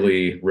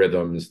yearly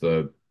rhythms,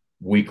 the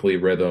weekly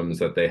rhythms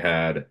that they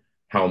had,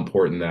 how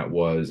important that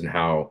was, and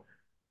how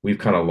we've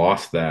kind of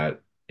lost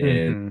that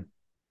in Mm-hmm.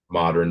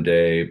 modern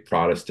day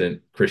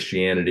Protestant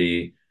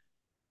Christianity.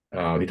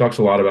 He talks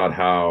a lot about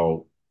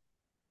how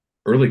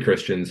early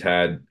Christians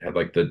had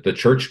like the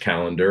church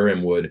calendar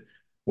and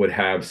would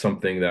have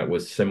something that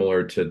was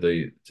similar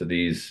to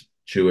these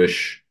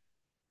Jewish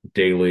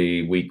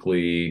daily,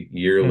 weekly,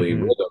 yearly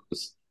Mm-hmm.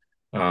 rhythms,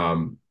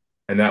 um,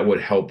 and that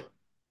would help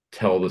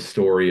tell the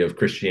story of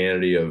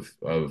Christianity of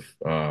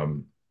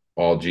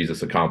all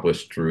Jesus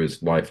accomplished through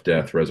his life,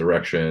 death,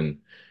 resurrection,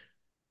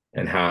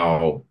 and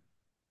how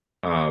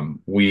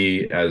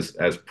we as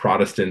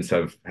Protestants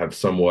have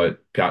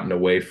somewhat gotten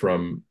away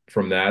from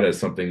that as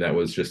something that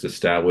was just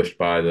established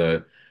by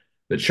the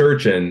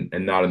church and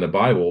not in the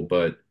Bible,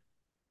 but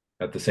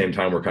at the same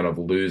time we're kind of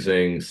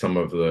losing some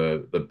of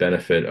the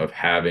benefit of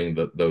having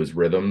those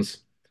rhythms,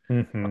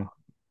 Mm-hmm.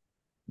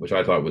 which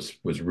I thought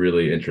was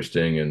really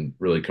interesting and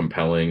really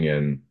compelling.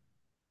 And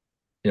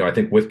I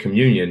think with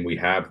communion we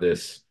have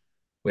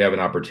an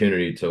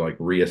opportunity to like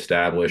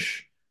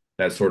reestablish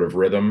that sort of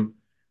rhythm.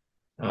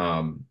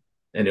 Um,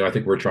 and I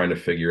think we're trying to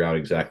figure out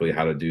exactly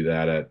how to do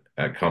that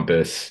at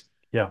Compass.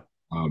 Yeah.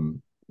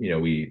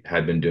 We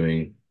had been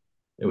doing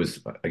it was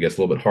I guess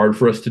a little bit hard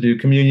for us to do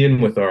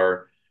communion with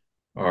our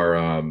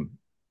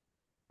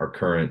our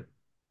current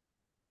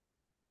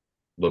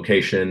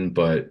location,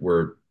 but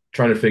we're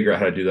trying to figure out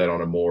how to do that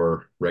on a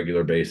more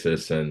regular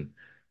basis. And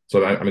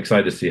so I'm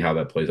excited to see how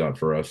that plays out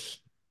for us.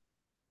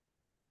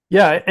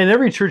 Yeah, and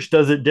every church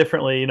does it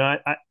differently.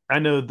 I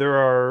know there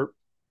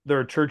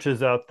are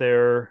churches out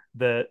there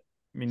that,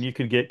 I mean, you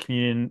could get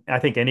communion, I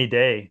think, any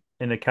day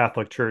in a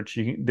Catholic church.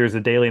 There's a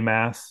daily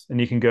mass, and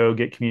you can go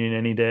get communion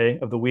any day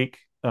of the week.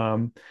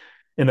 Um,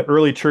 in the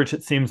early church,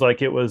 it seems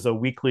like it was a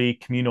weekly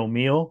communal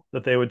meal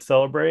that they would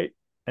celebrate,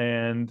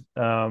 and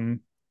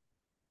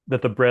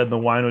that the bread and the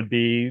wine would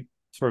be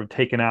sort of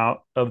taken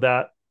out of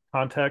that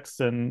context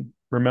and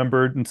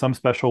remembered in some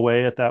special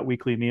way at that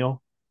weekly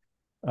meal.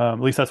 At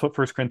least that's what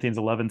First Corinthians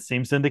 11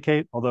 seems to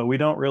indicate. Although we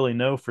don't really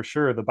know for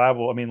sure. The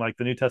Bible, I mean, like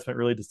the New Testament,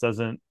 really just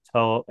doesn't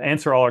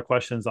answer all our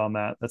questions on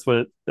that. That's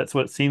what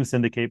it seems to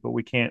indicate, but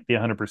we can't be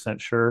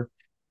 100% sure.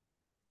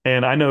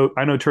 And I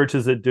know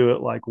churches that do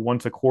it like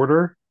once a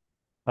quarter.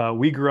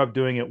 We grew up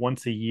doing it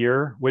once a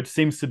year, which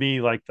seems to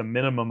be like the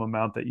minimum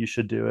amount that you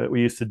should do it.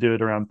 We used to do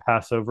it around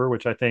Passover,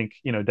 which I think,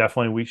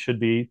 definitely we should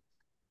be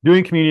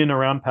doing communion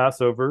around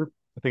Passover.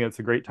 I think it's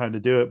a great time to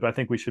do it, but I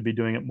think we should be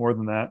doing it more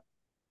than that.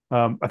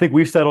 I think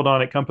we've settled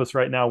on at Compass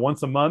right now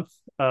once a month.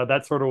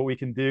 That's sort of what we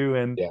can do,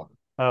 and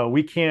Yeah.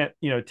 we can't,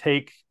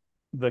 take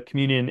the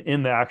communion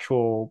in the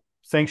actual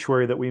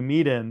sanctuary that we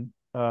meet in.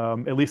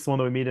 At least the one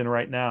that we meet in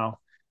right now.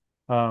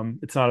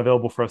 It's not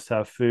available for us to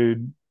have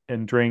food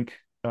and drink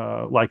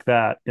like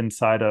that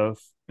inside of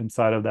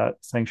that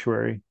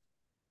sanctuary.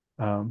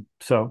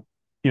 So,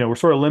 we're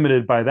sort of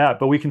limited by that,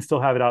 but we can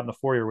still have it out in the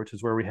foyer, which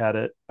is where we had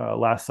it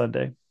last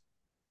Sunday.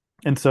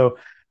 And so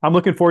I'm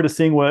looking forward to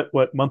seeing what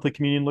monthly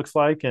communion looks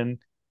like. And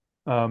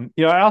I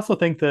also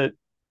think that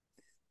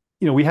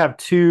we have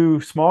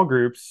two small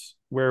groups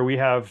where we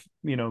have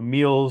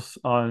meals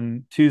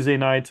on Tuesday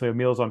nights, we have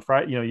meals on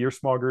Friday. Your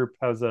small group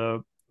has a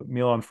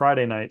meal on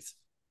Friday nights,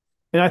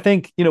 and I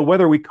think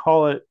whether we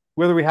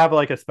have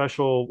like a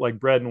special like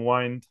bread and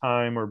wine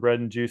time or bread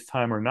and juice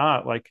time or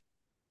not, like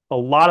a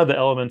lot of the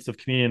elements of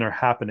communion are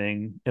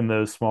happening in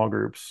those small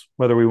groups,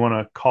 whether we want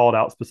to call it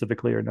out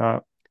specifically or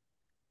not.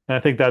 And I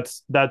think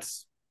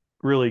that's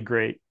really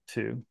great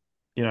too.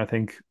 I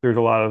think there's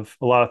a lot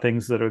of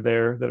things that are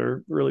there that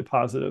are really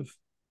positive.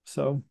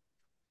 So,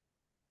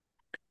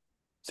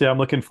 so yeah, I'm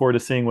looking forward to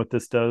seeing what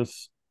this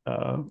does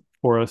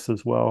for us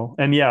as well.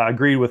 And yeah, I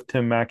agreed with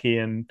Tim Mackey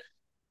and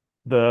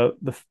the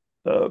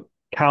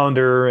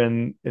calendar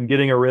and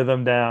getting a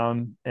rhythm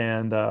down.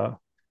 And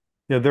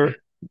there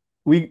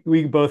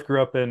we both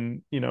grew up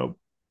in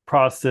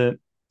Protestant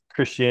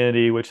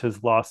Christianity, which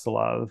has lost a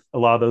lot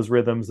of those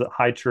rhythms that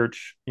high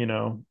church,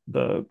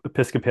 the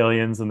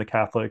Episcopalians and the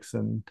Catholics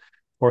and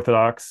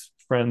Orthodox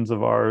friends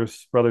of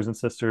ours, brothers and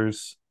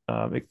sisters,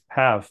 they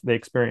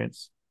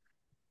experience.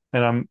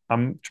 And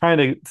I'm trying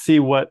to see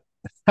what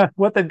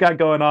what they've got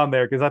going on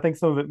there, because I think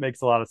some of it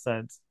makes a lot of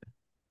sense.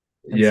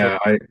 And so Yeah,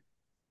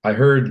 I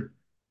heard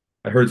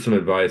some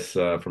advice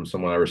from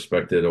someone I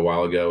respected a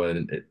while ago,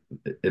 and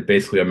it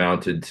basically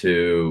amounted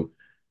to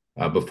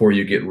before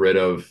you get rid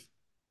of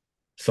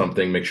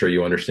something, make sure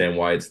you understand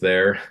why it's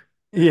there.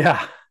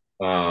 yeah,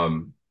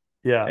 Um,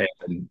 yeah,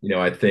 and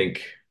I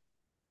think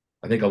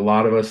a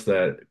lot of us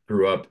that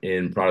grew up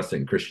in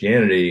Protestant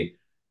Christianity,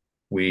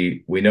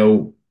 we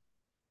know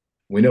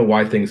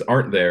why things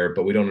aren't there,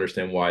 but we don't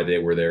understand why they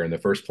were there in the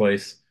first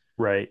place.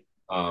 right,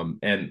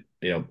 And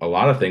a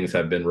lot of things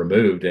have been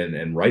removed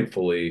and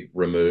rightfully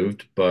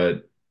removed,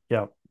 but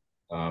yeah,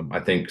 I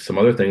think some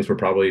other things were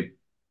probably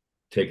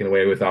taken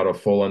away without a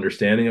full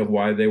understanding of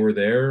why they were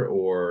there,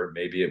 or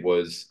maybe it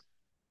was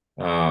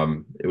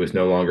no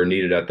longer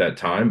needed at that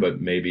time, but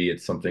maybe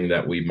it's something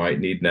that we might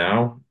need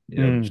now,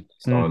 based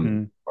on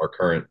mm-hmm. our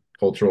current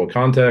cultural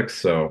context.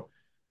 So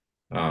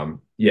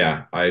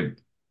yeah,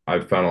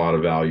 I've found a lot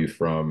of value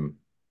from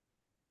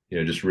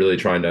just really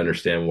trying to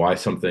understand why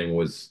something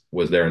was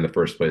there in the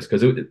first place,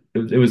 because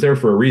it was there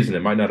for a reason.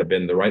 It might not have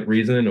been the right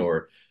reason,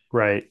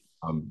 Right.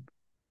 um,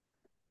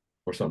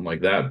 or something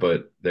like that,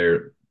 but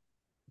there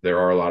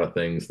are a lot of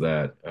things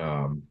that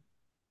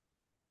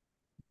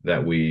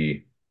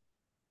we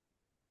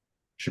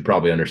should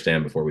probably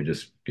understand before we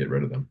just get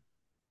rid of them.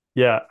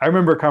 Yeah, I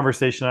remember a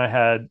conversation I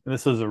had, and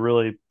this was a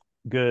really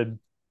good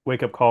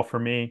wake up call for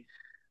me.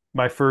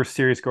 My first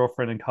serious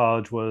girlfriend in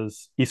college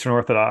was Eastern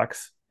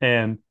Orthodox,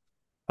 and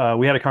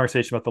we had a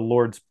conversation about the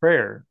Lord's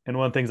Prayer. And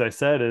one of the things I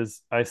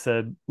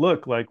said,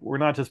 look, like we're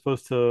not just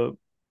supposed to,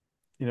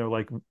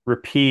 like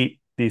repeat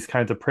these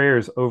kinds of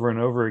prayers over and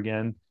over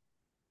again.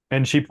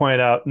 And she pointed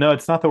out, no,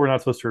 it's not that we're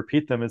not supposed to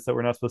repeat them; it's that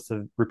we're not supposed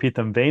to repeat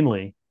them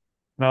vainly.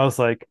 And I was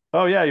like,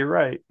 oh yeah, you're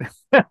right.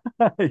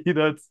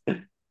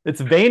 It's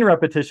vain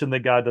repetition that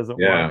God doesn't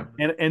want.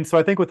 Yeah, And so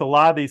I think with a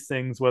lot of these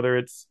things, whether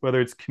it's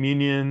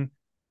communion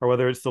or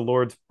whether it's the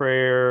Lord's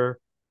Prayer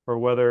or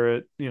whether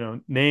it,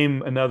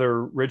 name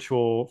another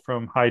ritual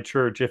from high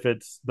church, if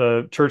it's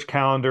the church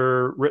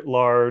calendar writ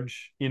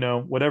large,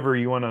 whatever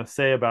you want to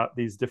say about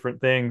these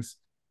different things,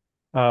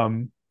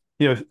 um,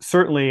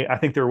 certainly I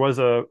think there was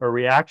a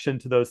reaction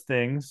to those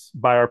things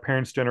by our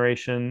parents'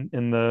 generation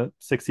in the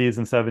 60s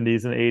and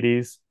 70s and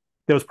 80s.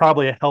 There was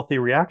probably a healthy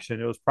reaction.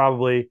 It was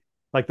probably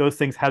like those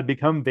things had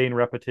become vain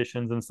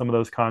repetitions in some of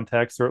those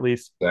contexts, or at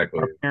least exactly.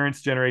 our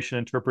parents' generation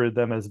interpreted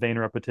them as vain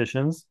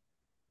repetitions.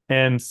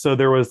 And so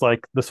there was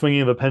like the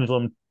swinging of the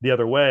pendulum the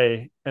other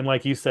way. And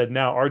like you said,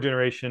 now our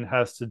generation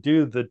has to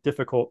do the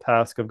difficult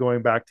task of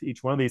going back to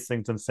each one of these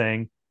things and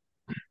saying,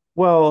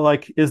 well,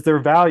 like, is there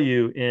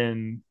value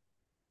in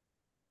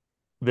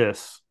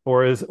this,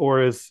 or is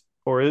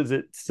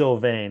it still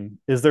vain?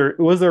 Was there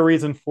a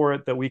reason for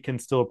it that we can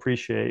still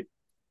appreciate?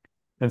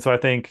 And so I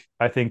think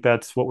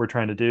that's what we're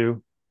trying to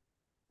do.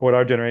 What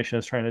our generation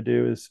is trying to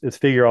do is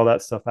figure all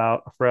that stuff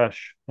out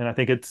afresh. And I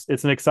think it's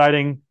an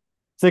exciting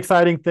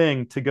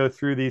thing to go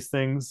through these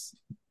things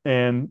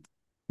and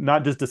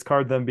not just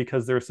discard them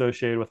because they're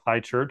associated with high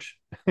church,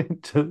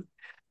 to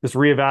just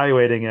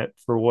reevaluating it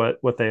for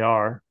what they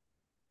are.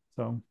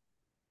 So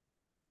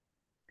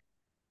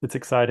it's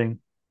exciting.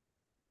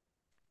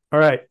 All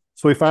right.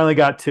 So we finally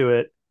got to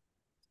it.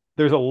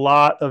 There's a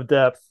lot of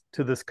depth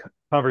to this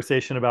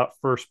conversation about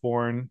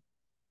firstborn.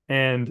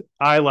 And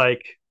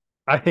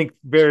I think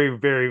very,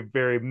 very,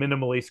 very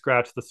minimally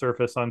scratched the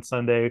surface on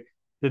Sunday.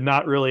 Did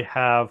not really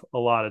have a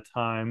lot of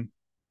time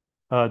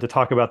to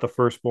talk about the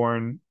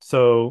firstborn.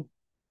 So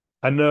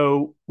I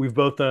know we've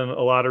both done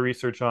a lot of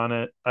research on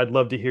it. I'd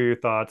love to hear your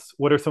thoughts.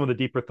 What are some of the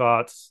deeper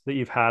thoughts that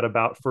you've had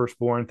about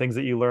firstborn, things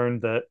that you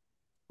learned that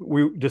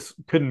we just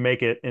couldn't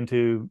make it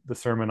into the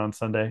sermon on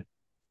Sunday?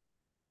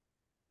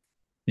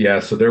 Yeah,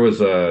 so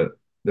there's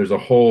a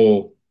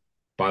whole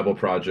Bible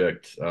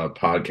Project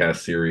podcast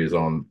series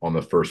on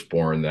the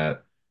firstborn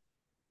that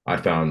I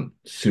found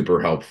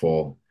super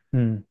helpful.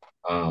 Hmm.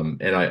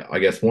 And I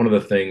guess one of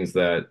the things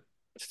that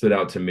stood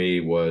out to me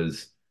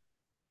was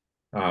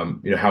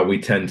how we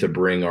tend to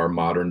bring our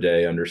modern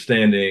day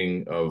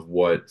understanding of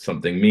what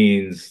something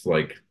means.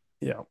 Like,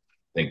 Yeah.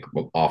 I think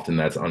often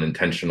that's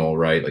unintentional,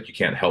 right? Like you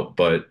can't help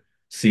but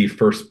see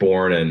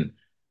firstborn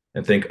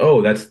and think,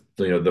 oh, that's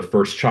the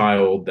first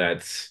child.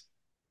 That's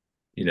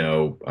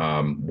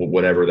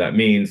whatever that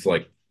means.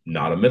 Like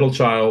not a middle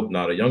child,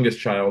 not a youngest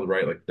child,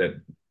 right? Like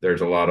that.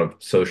 There's a lot of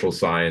social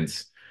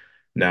science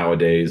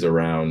nowadays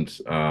around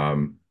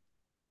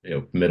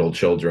middle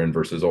children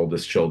versus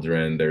oldest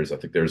children. I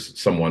think there's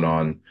someone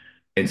on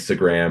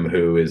Instagram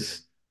who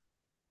is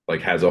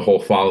like has a whole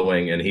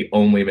following and he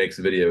only makes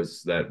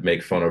videos that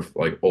make fun of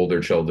like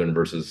older children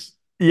versus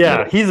Yeah,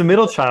 middle. he's a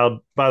middle child,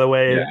 by the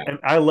way, and, Yeah, and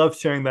I love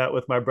sharing that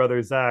with my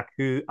brother Zach,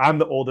 who I'm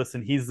the oldest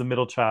and he's the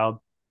middle child.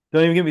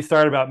 Don't even get me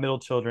started about middle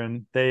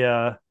children.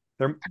 They're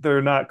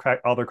not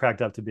all they're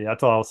cracked up to be.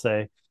 That's all I'll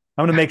say.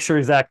 I'm gonna make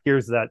sure Zach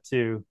hears that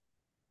too.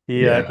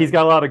 yeah, He's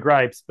got a lot of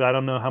gripes, but I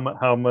don't know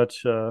how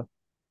much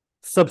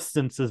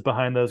substance is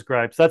behind those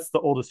gripes. That's the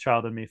oldest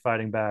child in me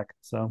fighting back.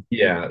 So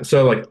yeah.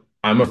 So like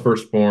I'm a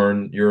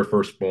firstborn, you're a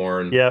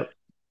firstborn. yeah,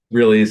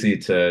 Real easy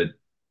to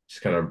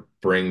just kind of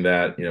bring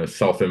that,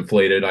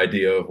 self-inflated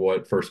idea of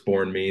what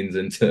firstborn means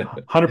into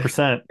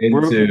 100%.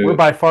 We're into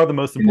by far the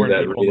most into important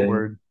that people in the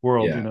reading.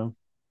 world. Yeah,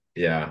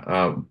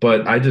 yeah.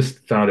 But I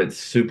just found it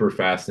super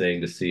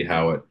fascinating to see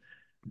how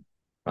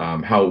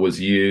it was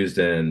used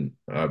and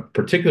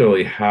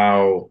particularly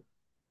how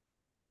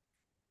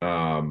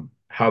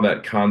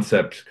that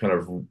concept kind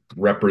of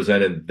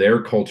represented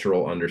their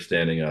cultural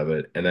understanding of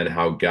it, and then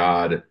how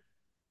God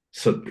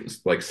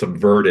like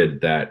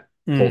subverted that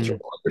cultural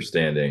Mm,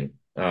 understanding.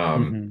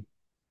 hmm.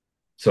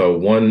 So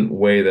one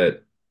way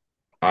that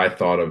I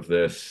thought of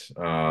this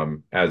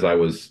as I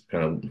was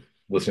kind of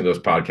listening to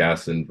those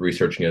podcasts and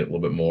researching it a little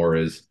bit more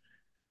is,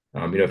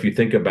 if you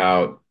think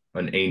about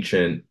an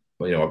ancient,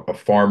 a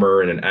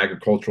farmer in an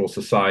agricultural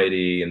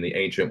society in the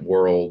ancient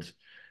world,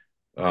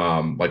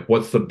 like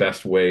what's the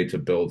best way to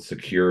build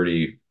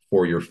security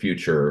for your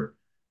future?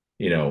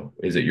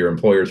 Is it your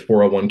employer's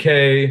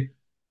 401k?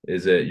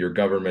 Is it your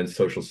government's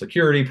social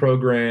security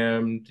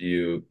program? Do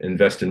you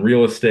invest in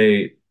real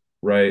estate?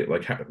 Right?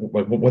 Like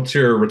what's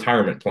your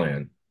retirement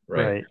plan?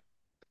 Right? Right.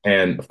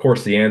 And of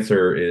course, the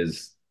answer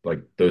is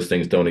like those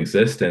things don't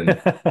exist and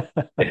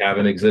they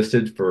haven't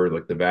existed for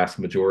like the vast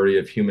majority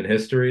of human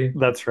history.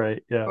 That's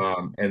right. Yeah.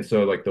 And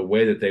so like the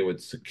way that they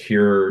would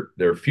secure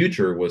their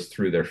future was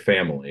through their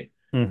family.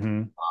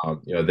 Hmm.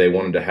 They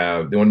wanted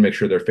to make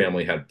sure their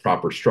family had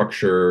proper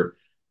structure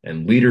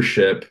and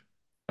leadership.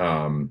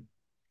 Um,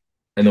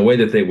 and the way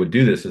that they would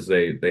do this is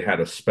they had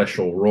a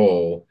special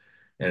role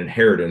and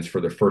inheritance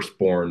for the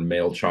firstborn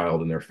male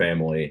child in their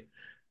family.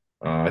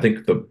 I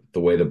think the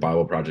way the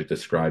Bible Project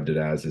described it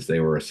as is they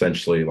were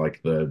essentially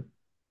like the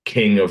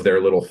king of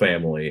their little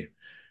family,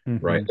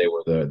 right? Hmm. They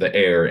were the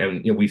heir,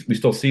 and we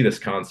still see this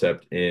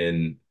concept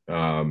in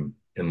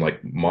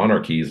like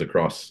monarchies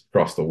across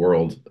the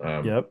world.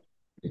 Yep.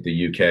 The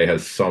UK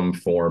has some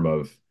form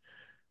of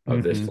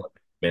this Hmm. like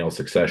male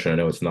succession. I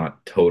know it's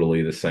not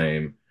totally the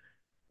same.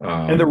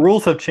 And the Um,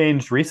 rules have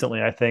changed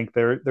recently. I think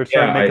they're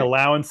starting yeah, to make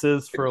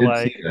allowances I for did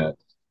see like that,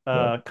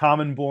 but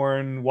common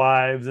born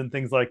wives and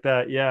things like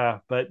that. Yeah,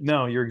 but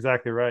no, you're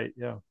exactly right.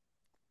 Yeah.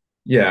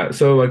 yeah.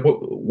 So like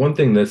one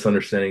thing this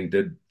understanding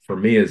did for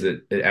me is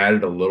it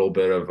added a little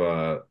bit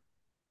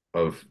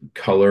of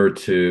color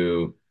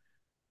to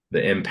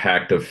the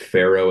impact of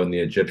Pharaoh and the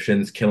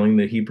Egyptians killing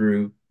the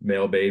Hebrew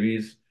male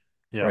babies.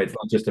 Right? Yep. It's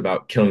not just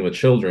about killing the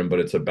children, but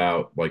it's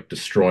about like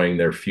destroying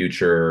their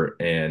future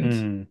and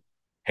Mm,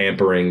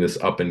 hampering this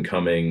up and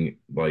coming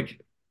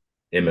like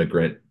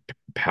immigrant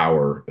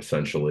power,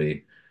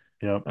 essentially.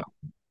 yep. Uh,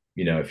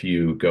 if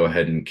you go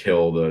ahead and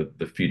kill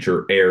the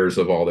future heirs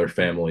of all their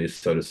families,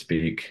 so to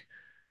speak,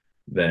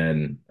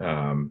 then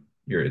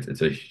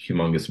it's a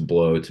humongous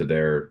blow to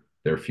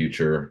their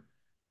future.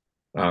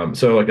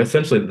 So like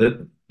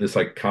essentially this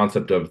like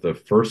concept of the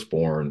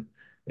firstborn,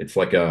 it's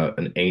like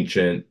an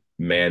ancient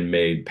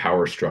man-made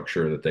power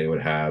structure that they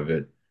would have.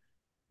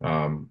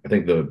 I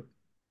think the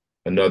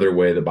another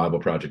way the Bible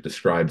Project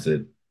describes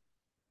it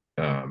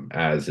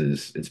as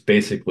is it's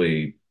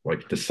basically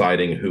like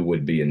deciding who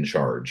would be in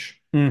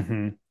charge,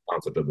 Hmm.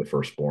 concept of the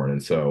firstborn.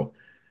 And so,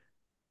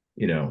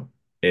 you know,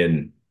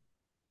 in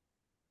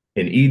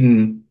in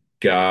Eden,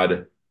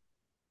 God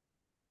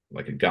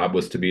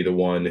was to be the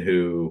one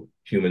who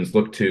humans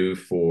look to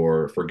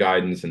for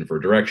guidance and for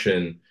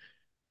direction.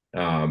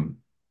 Um,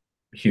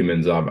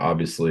 Humans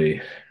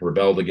obviously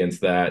rebelled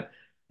against that,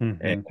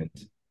 and Hmm.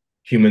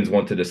 humans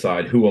want to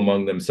decide who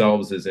among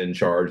themselves is in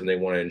charge, and they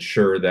want to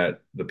ensure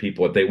that the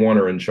people that they want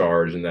are in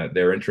charge and that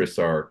their interests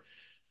are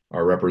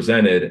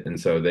represented. And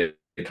so they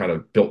kind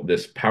of built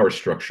this power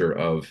structure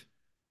of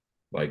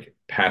like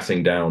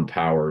passing down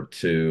power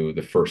to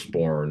the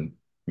firstborn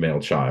male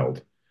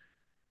child.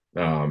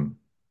 Um,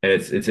 and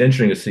it's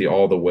interesting to see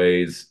all the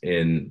ways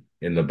in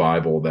the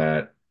Bible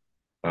that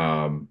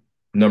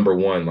number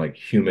one, like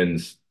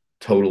humans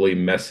totally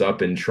mess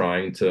up in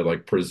trying to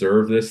like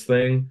preserve this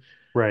thing,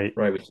 Right.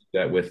 right? We see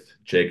that with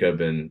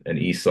Jacob and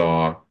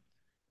Esau,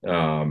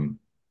 um,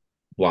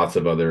 lots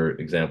of other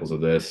examples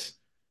of this.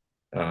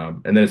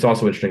 And then it's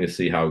also interesting to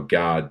see how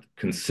God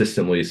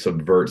consistently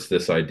subverts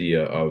this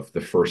idea of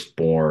the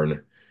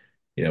firstborn.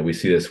 We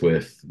see this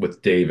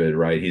with David,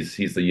 right?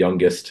 He's the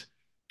youngest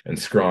and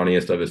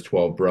scrawniest of his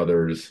 12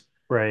 brothers,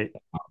 Right.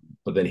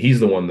 but then he's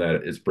the one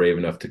that is brave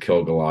enough to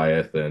kill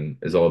Goliath and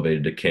is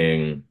elevated to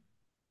king.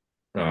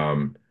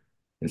 Um,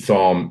 in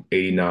Psalm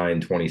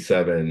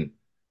 89:27,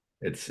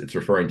 it's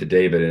referring to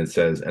David and it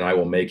says, "And I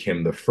will make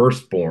him the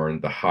firstborn,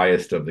 the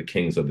highest of the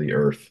kings of the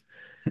earth."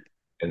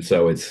 And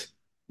so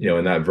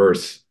in that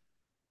verse,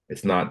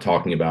 it's not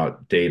talking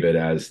about David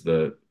as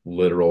the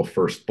literal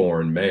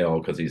firstborn male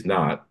because he's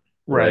not,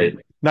 Right.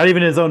 right? Not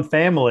even his own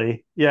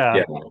family. Yeah,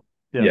 Yeah.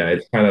 Yeah. yeah,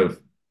 it's kind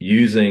of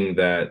using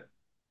that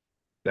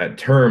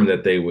term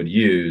that they would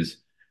use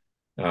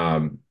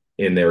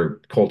in their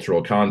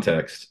cultural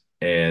context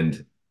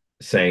and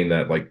saying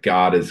that like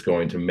God is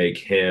going to make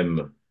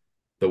him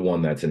the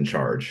one that's in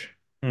charge,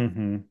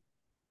 Hmm.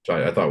 which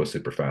I thought was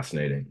super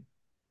fascinating.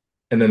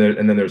 And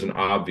then there's an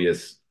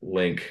obvious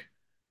link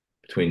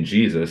between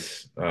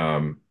Jesus,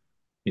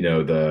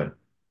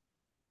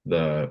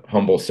 the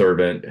humble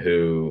servant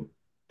who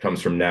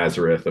comes from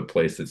Nazareth, a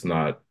place that's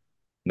not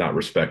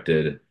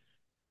respected.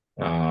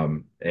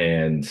 And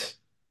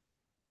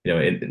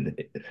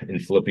in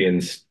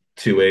Philippians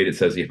 2:8, it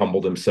says he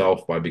humbled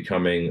himself by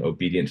becoming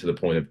obedient to the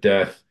point of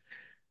death.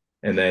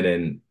 And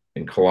then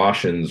in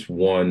Colossians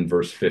 1,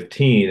 verse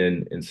 15,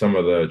 and in some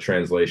of the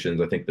translations,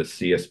 I think the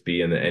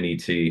CSB and the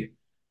NET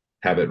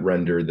have it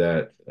rendered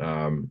that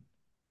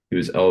he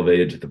was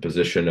elevated to the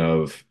position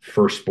of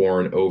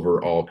firstborn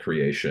over all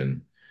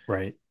creation,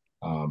 Right.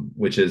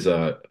 which is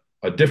a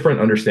different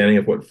understanding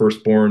of what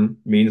firstborn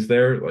means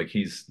there. Like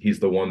he's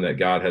the one that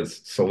God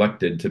has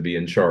selected to be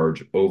in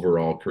charge over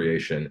all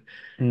creation,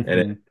 and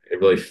it, Hmm. it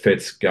really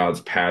fits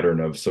God's pattern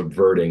of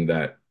subverting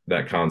that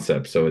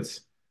concept. So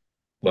it's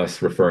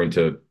less referring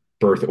to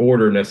birth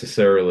order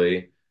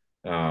necessarily,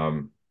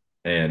 um,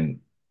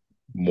 and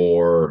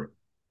more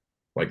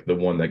like the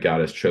one that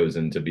God has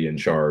chosen to be in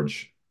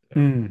charge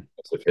Mm.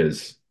 because of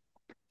his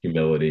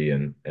humility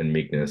and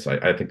meekness.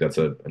 I think that's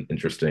an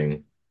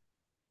interesting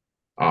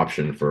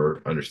option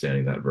for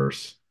understanding that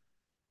verse.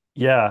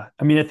 Yeah.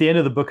 I mean, at the end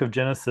of the book of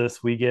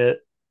Genesis, we get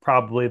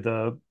probably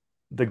the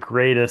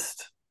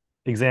greatest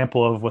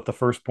example of what the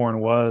firstborn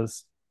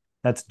was.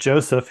 That's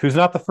Joseph, who's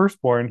not the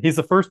firstborn. He's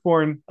the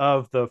firstborn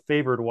of the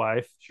favored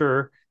wife,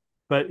 sure,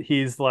 but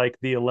he's like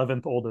the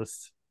 11th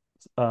oldest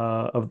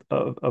of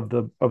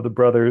the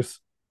brothers,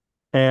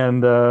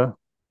 and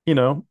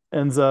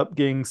ends up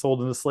getting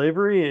sold into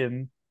slavery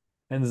and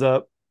ends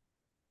up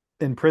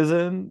in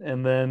prison,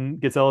 and then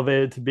gets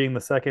elevated to being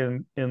the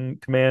second in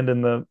command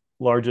in the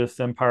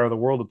largest empire of the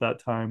world at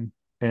that time.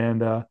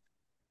 And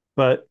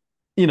but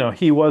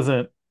he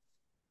wasn't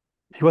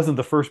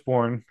the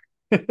firstborn.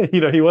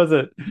 He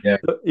wasn't.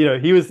 Yeah,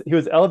 He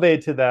was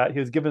elevated to that. He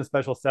was given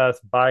special status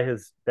by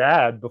his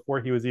dad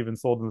before he was even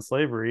sold into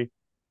slavery.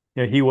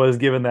 He was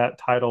given that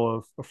title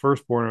of a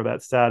firstborn, or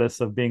that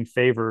status of being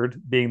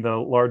favored, being the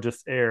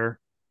largest heir,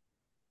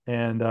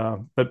 and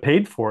but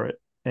paid for it.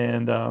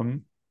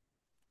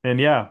 And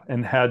yeah,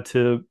 and had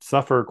to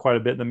suffer quite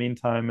a bit in the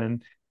meantime.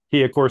 And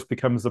he, of course,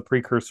 becomes the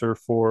precursor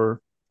for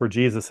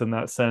Jesus in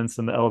that sense,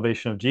 and the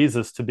elevation of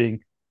Jesus to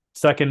being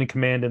second in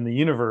command in the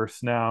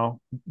universe now,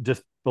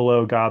 just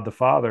below God the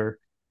Father.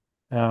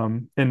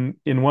 And in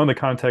one of the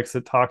contexts,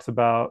 it talks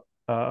about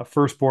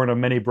firstborn of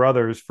many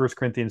brothers, 1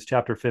 Corinthians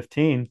chapter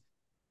 15.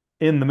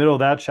 In the middle of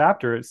that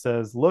chapter, it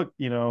says, look,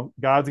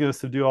 God's going to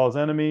subdue all his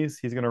enemies.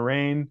 He's going to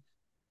reign,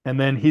 and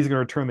then he's going to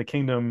return the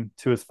kingdom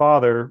to his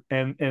father.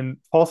 And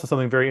Paul says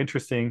something very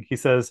interesting. He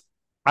says,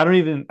 I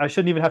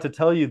shouldn't even have to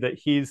tell you that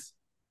he's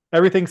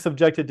everything's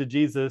subjected to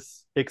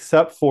Jesus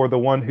except for the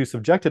one who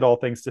subjected all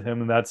things to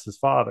him, and that's his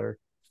father.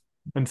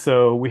 And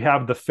so we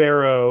have the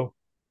Pharaoh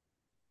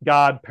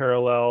God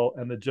parallel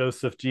and the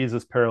Joseph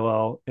Jesus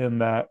parallel in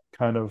that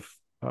kind of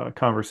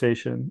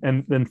conversation.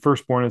 And then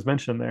firstborn is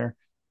mentioned there.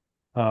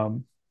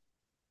 Um,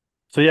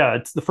 so yeah,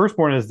 it's the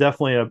firstborn is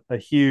definitely a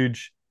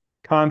huge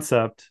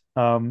concept.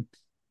 One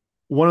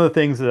of the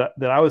things that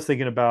I was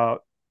thinking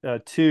about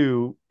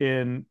too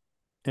in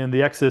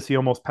the Exodus, he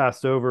almost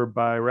passed over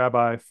by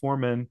Rabbi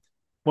Foreman.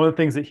 One of the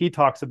things that he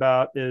talks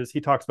about is he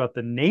talks about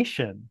the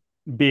nation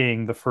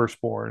being the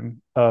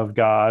firstborn of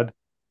God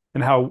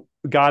and how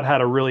God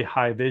had a really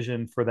high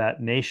vision for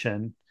that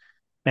nation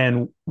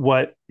and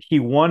what he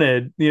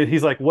wanted.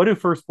 He's like, what do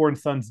firstborn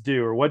sons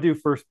do, or what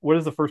is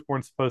the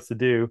firstborn supposed to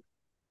do?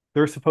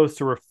 They're supposed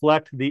to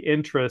reflect the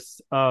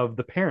interests of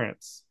the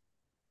parents.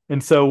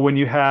 And so when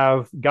you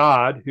have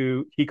God,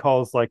 who he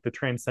calls like the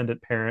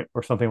transcendent parent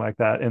or something like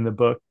that in the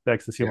book, the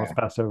Exodus you Yeah. almost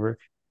passed over,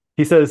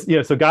 he says,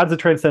 so God's a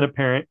transcendent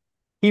parent.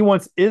 He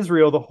wants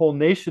Israel, the whole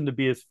nation, to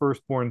be his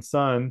firstborn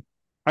son.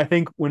 I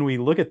think when we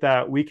look at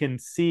that, we can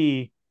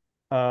see,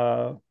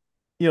 uh,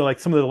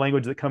 like some of the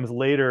language that comes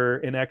later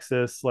in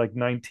Exodus, like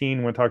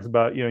 19, when it talks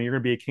about, you're going to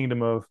be a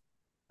kingdom of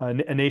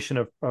a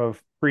nation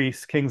of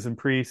priests, kings and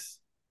priests.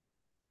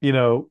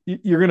 You're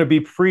going to be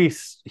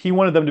priests. He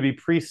wanted them to be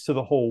priests to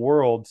the whole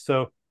world.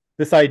 So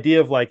this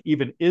idea of like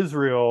even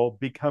Israel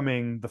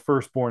becoming the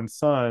firstborn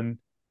son,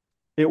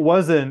 it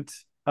wasn't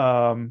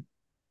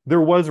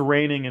there was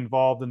reigning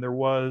involved and there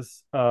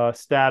was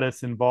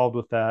status involved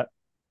with that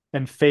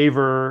and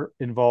favor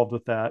involved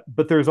with that,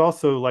 but there's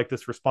also like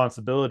this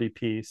responsibility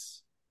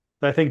piece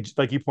that I think,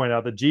 like you pointed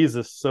out, that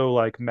Jesus so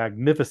like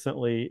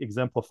magnificently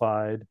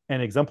exemplified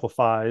and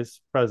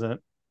exemplifies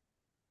present,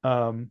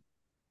 um,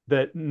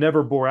 that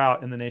never bore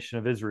out in the nation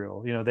of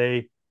Israel.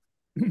 They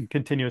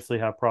continuously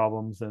have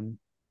problems and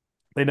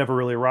they never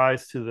really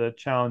rise to the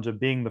challenge of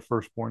being the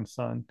firstborn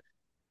son.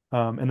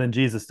 And then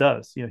Jesus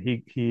does.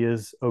 He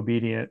is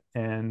obedient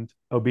and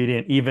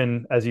obedient,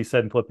 even as you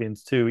said in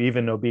Philippians 2,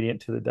 even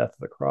obedient to the death of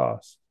the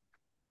cross.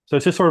 So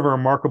it's just sort of a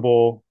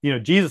remarkable,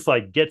 Jesus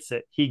like gets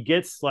it. He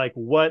gets like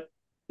what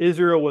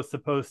Israel was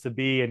supposed to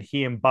be, and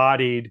he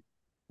embodied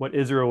what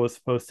Israel was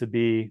supposed to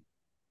be.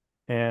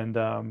 And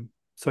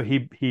so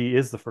he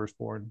is the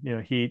firstborn.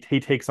 He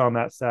takes on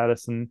that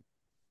status, and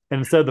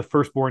instead of the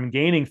firstborn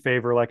gaining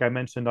favor, like I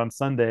mentioned on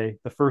Sunday,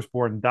 the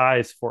firstborn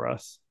dies for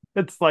us.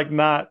 It's like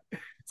not,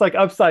 it's like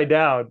upside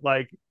down.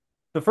 Like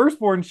the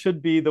firstborn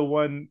should be the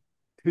one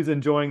who's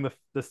enjoying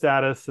the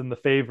status and the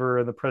favor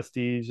and the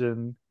prestige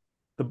and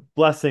the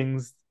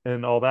blessings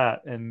and all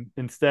that. And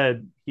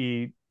instead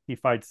he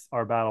fights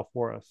our battle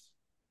for us,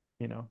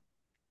 you know.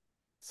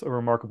 It's a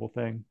remarkable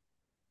thing.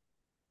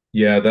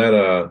 Yeah,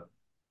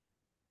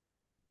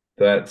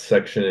 that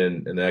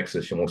section in the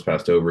Exodus you almost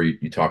passed over,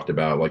 you talked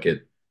about like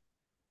it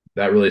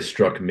that really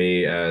struck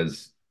me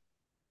as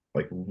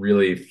like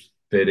really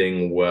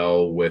fitting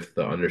well with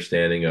the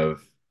understanding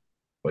of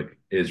like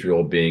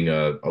Israel being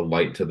a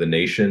light to the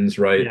nations,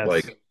 right? Yes,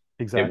 Like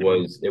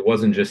exactly. it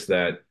wasn't just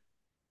that,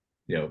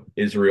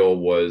 Israel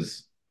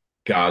was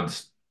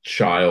God's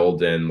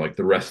child and like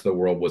the rest of the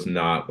world was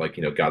not like,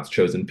 God's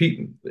chosen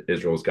people.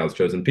 Israel was God's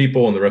chosen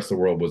people and the rest of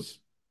the world was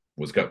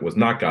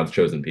not God's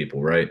chosen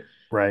people, right?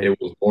 Right. It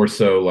was more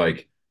so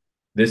like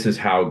this is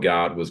how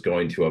God was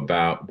going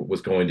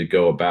to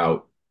go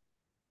about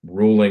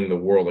ruling the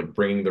world, like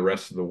bringing the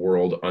rest of the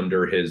world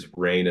under his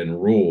reign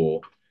and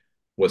rule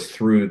was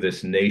through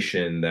this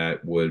nation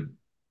that would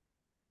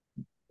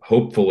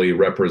hopefully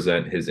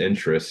represent his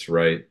interests,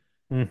 right?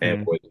 And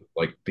Mm-hmm. would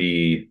like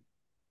be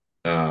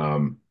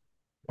um,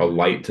 a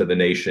light to the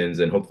nations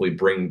and hopefully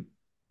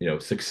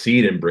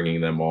succeed in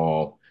bringing them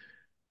all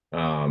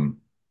um,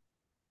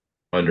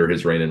 under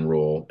his reign and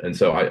rule. And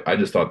so I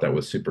just thought that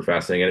was super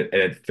fascinating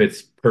and it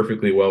fits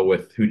perfectly well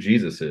with who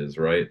Jesus is,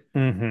 right?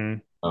 Mm-hmm.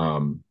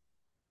 Um,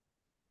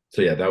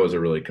 so yeah, that was a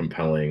really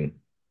compelling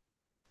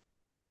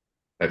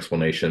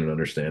explanation and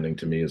understanding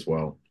to me as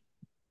well.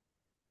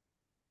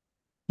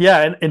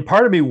 Yeah, and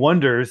part of me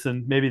wonders,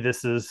 and maybe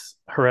this is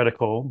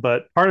heretical,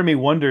 but part of me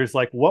wonders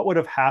like what would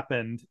have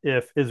happened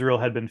if Israel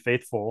had been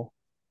faithful?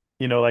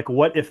 Like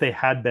what if they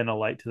had been a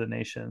light to the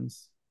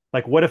nations?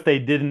 Like what if they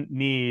didn't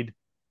need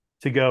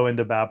to go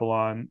into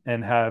Babylon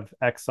and have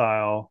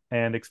exile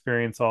and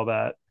experience all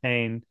that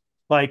pain?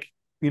 Like,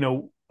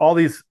 all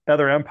these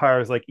other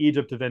empires, like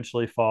Egypt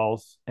eventually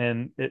falls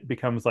and it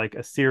becomes like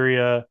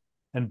Assyria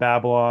and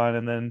Babylon,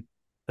 and then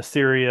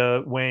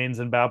Assyria wanes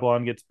and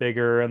Babylon gets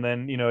bigger, and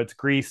then it's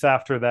Greece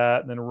after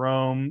that, and then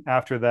Rome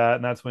after that,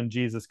 and that's when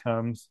Jesus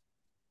comes.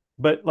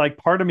 But like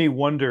part of me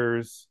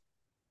wonders,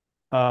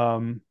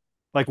 um,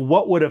 like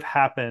what would have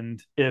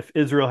happened if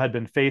Israel had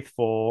been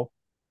faithful,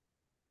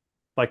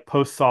 like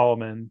post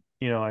Solomon.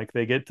 Like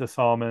they get to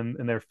Solomon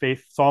and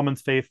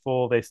Solomon's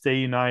faithful, they stay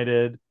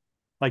united.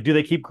 Like, do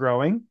they keep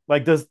growing?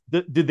 Like, do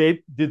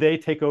they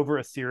take over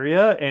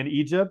Assyria and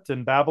Egypt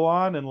and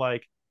Babylon and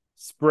like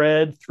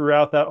spread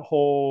throughout that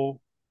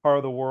whole part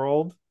of the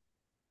world?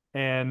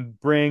 and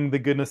bring the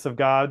goodness of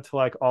God to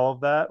like all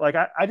of that. Like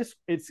I just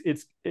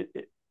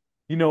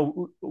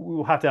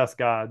we'll have to ask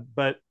God,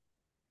 but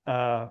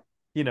uh,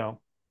 you know,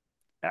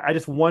 I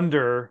just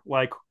wonder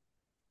like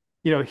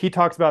he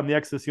talks about in the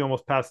Exodus, he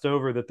almost passed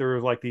over that there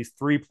was like these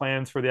three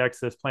plans for the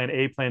Exodus: plan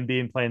A, plan B,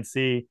 and plan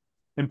C.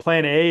 And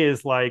plan A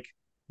is like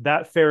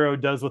that Pharaoh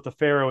does what the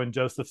Pharaoh in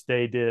Joseph's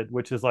day did,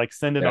 which is like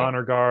send an Yeah.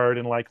 honor guard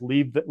and like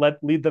lead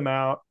them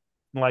out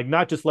and like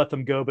not just let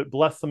them go, but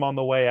bless them on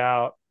the way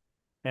out.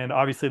 And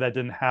obviously that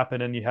didn't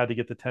happen, and you had to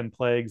get the 10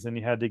 plagues, and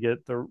you had to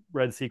get the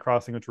Red Sea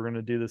crossing, which we're going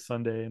to do this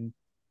Sunday, and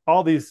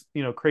all these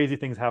crazy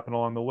things happen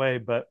along the way.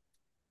 But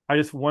I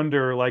just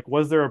wonder, like,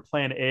 was there a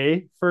plan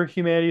A for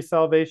humanity's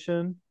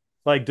salvation?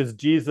 Like, does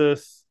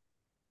Jesus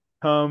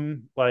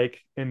come like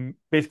and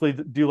basically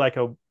do like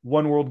a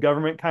one world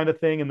government kind of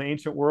thing in the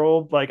ancient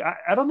world? Like,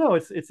 I don't know.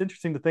 It's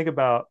interesting to think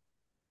about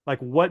like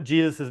what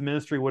Jesus's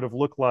ministry would have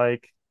looked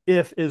like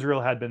if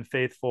Israel had been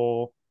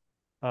faithful.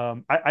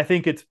 I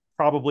think it's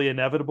probably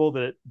inevitable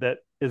that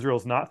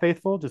Israel's not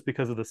faithful just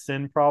because of the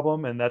sin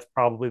problem, and that's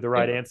probably the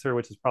right Yeah. answer,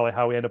 which is probably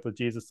how we end up with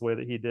Jesus the way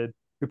that he did.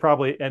 We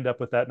probably end up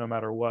with that no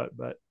matter what.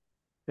 But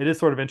it is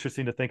sort of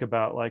interesting to think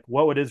about like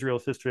what would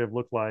Israel's history have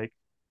looked like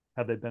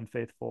had they been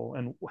faithful,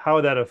 and how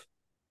would that have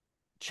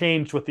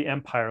changed what the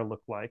empire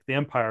looked like, the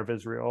empire of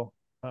Israel,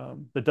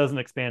 that doesn't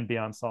expand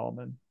beyond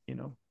Solomon.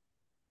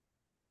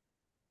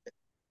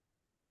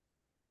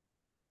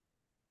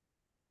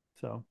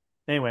 So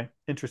anyway,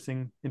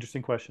 interesting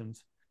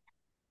questions.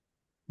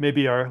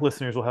 Maybe our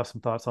listeners will have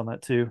some thoughts on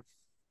that too.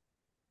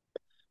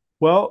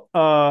 Well,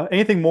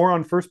 anything more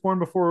on firstborn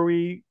before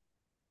we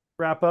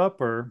wrap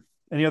up, or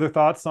any other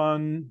thoughts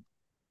on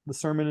the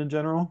sermon in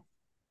general?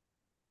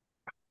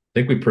 I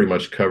think we pretty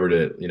much covered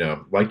it.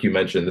 Like you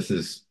mentioned, this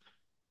is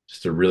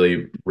just a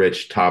really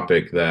rich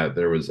topic that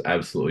there was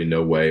absolutely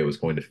no way it was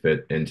going to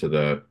fit into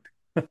the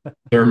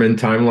sermon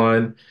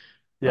timeline.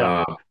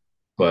 Yeah. Uh,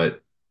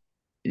 but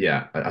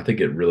yeah, I think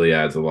it really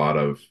adds a lot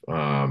of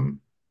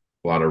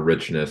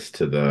richness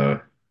to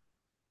the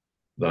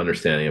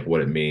understanding of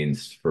what it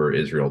means for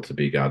Israel to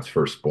be God's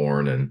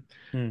firstborn, and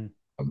Hmm.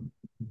 um,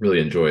 really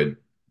enjoyed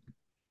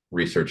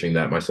researching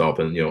that myself,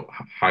 and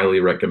highly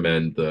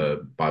recommend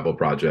the Bible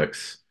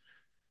Project's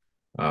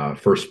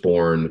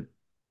firstborn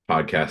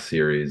podcast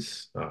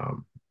series.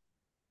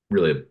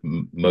 Really,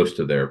 most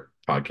of their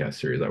podcast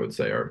series, I would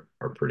say, are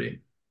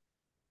pretty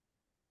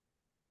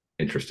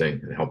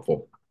interesting and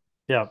helpful.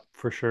 Yeah,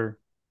 for sure.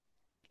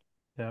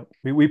 Yeah,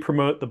 we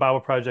promote the Bible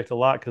Project a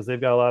lot because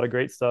they've got a lot of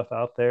great stuff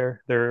out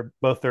there. They're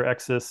both their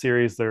Exodus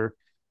series, their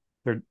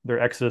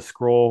Exodus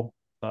scroll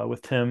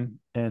with Tim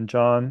and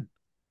John,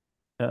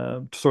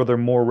 sort of their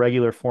more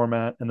regular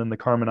format, and then the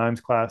Carmen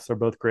Imes class are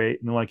both great.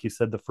 And then, like you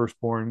said, the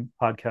Firstborn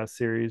podcast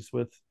series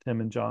with Tim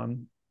and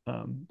John,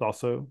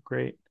 also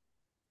great.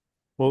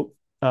 Well,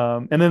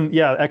 and then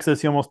yeah,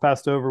 Exodus you almost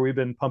passed over. We've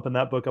been pumping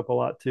that book up a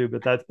lot too,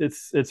 but that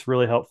it's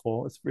really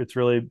helpful. It's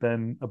really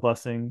been a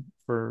blessing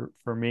for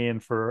me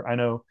and for I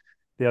know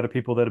the other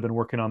people that have been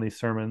working on these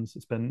sermons.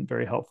 It's been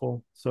very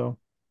helpful. So,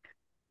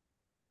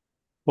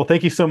 well,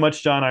 thank you so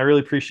much, John. I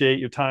really appreciate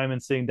your time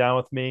and sitting down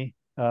with me.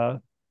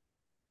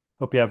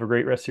 Hope you have a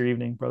great rest of your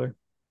evening, brother.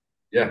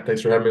 Yeah,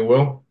 thanks for having me,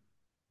 Will.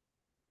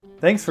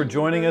 Thanks for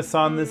joining us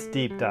on this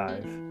deep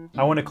dive.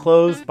 I want to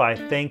close by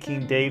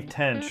thanking Dave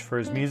Tench for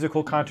his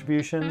musical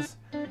contributions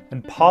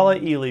and Paula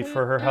Ely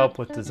for her help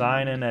with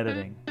design and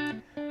editing.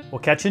 We'll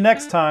catch you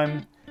next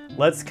time.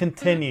 Let's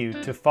continue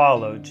to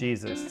follow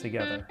Jesus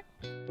together.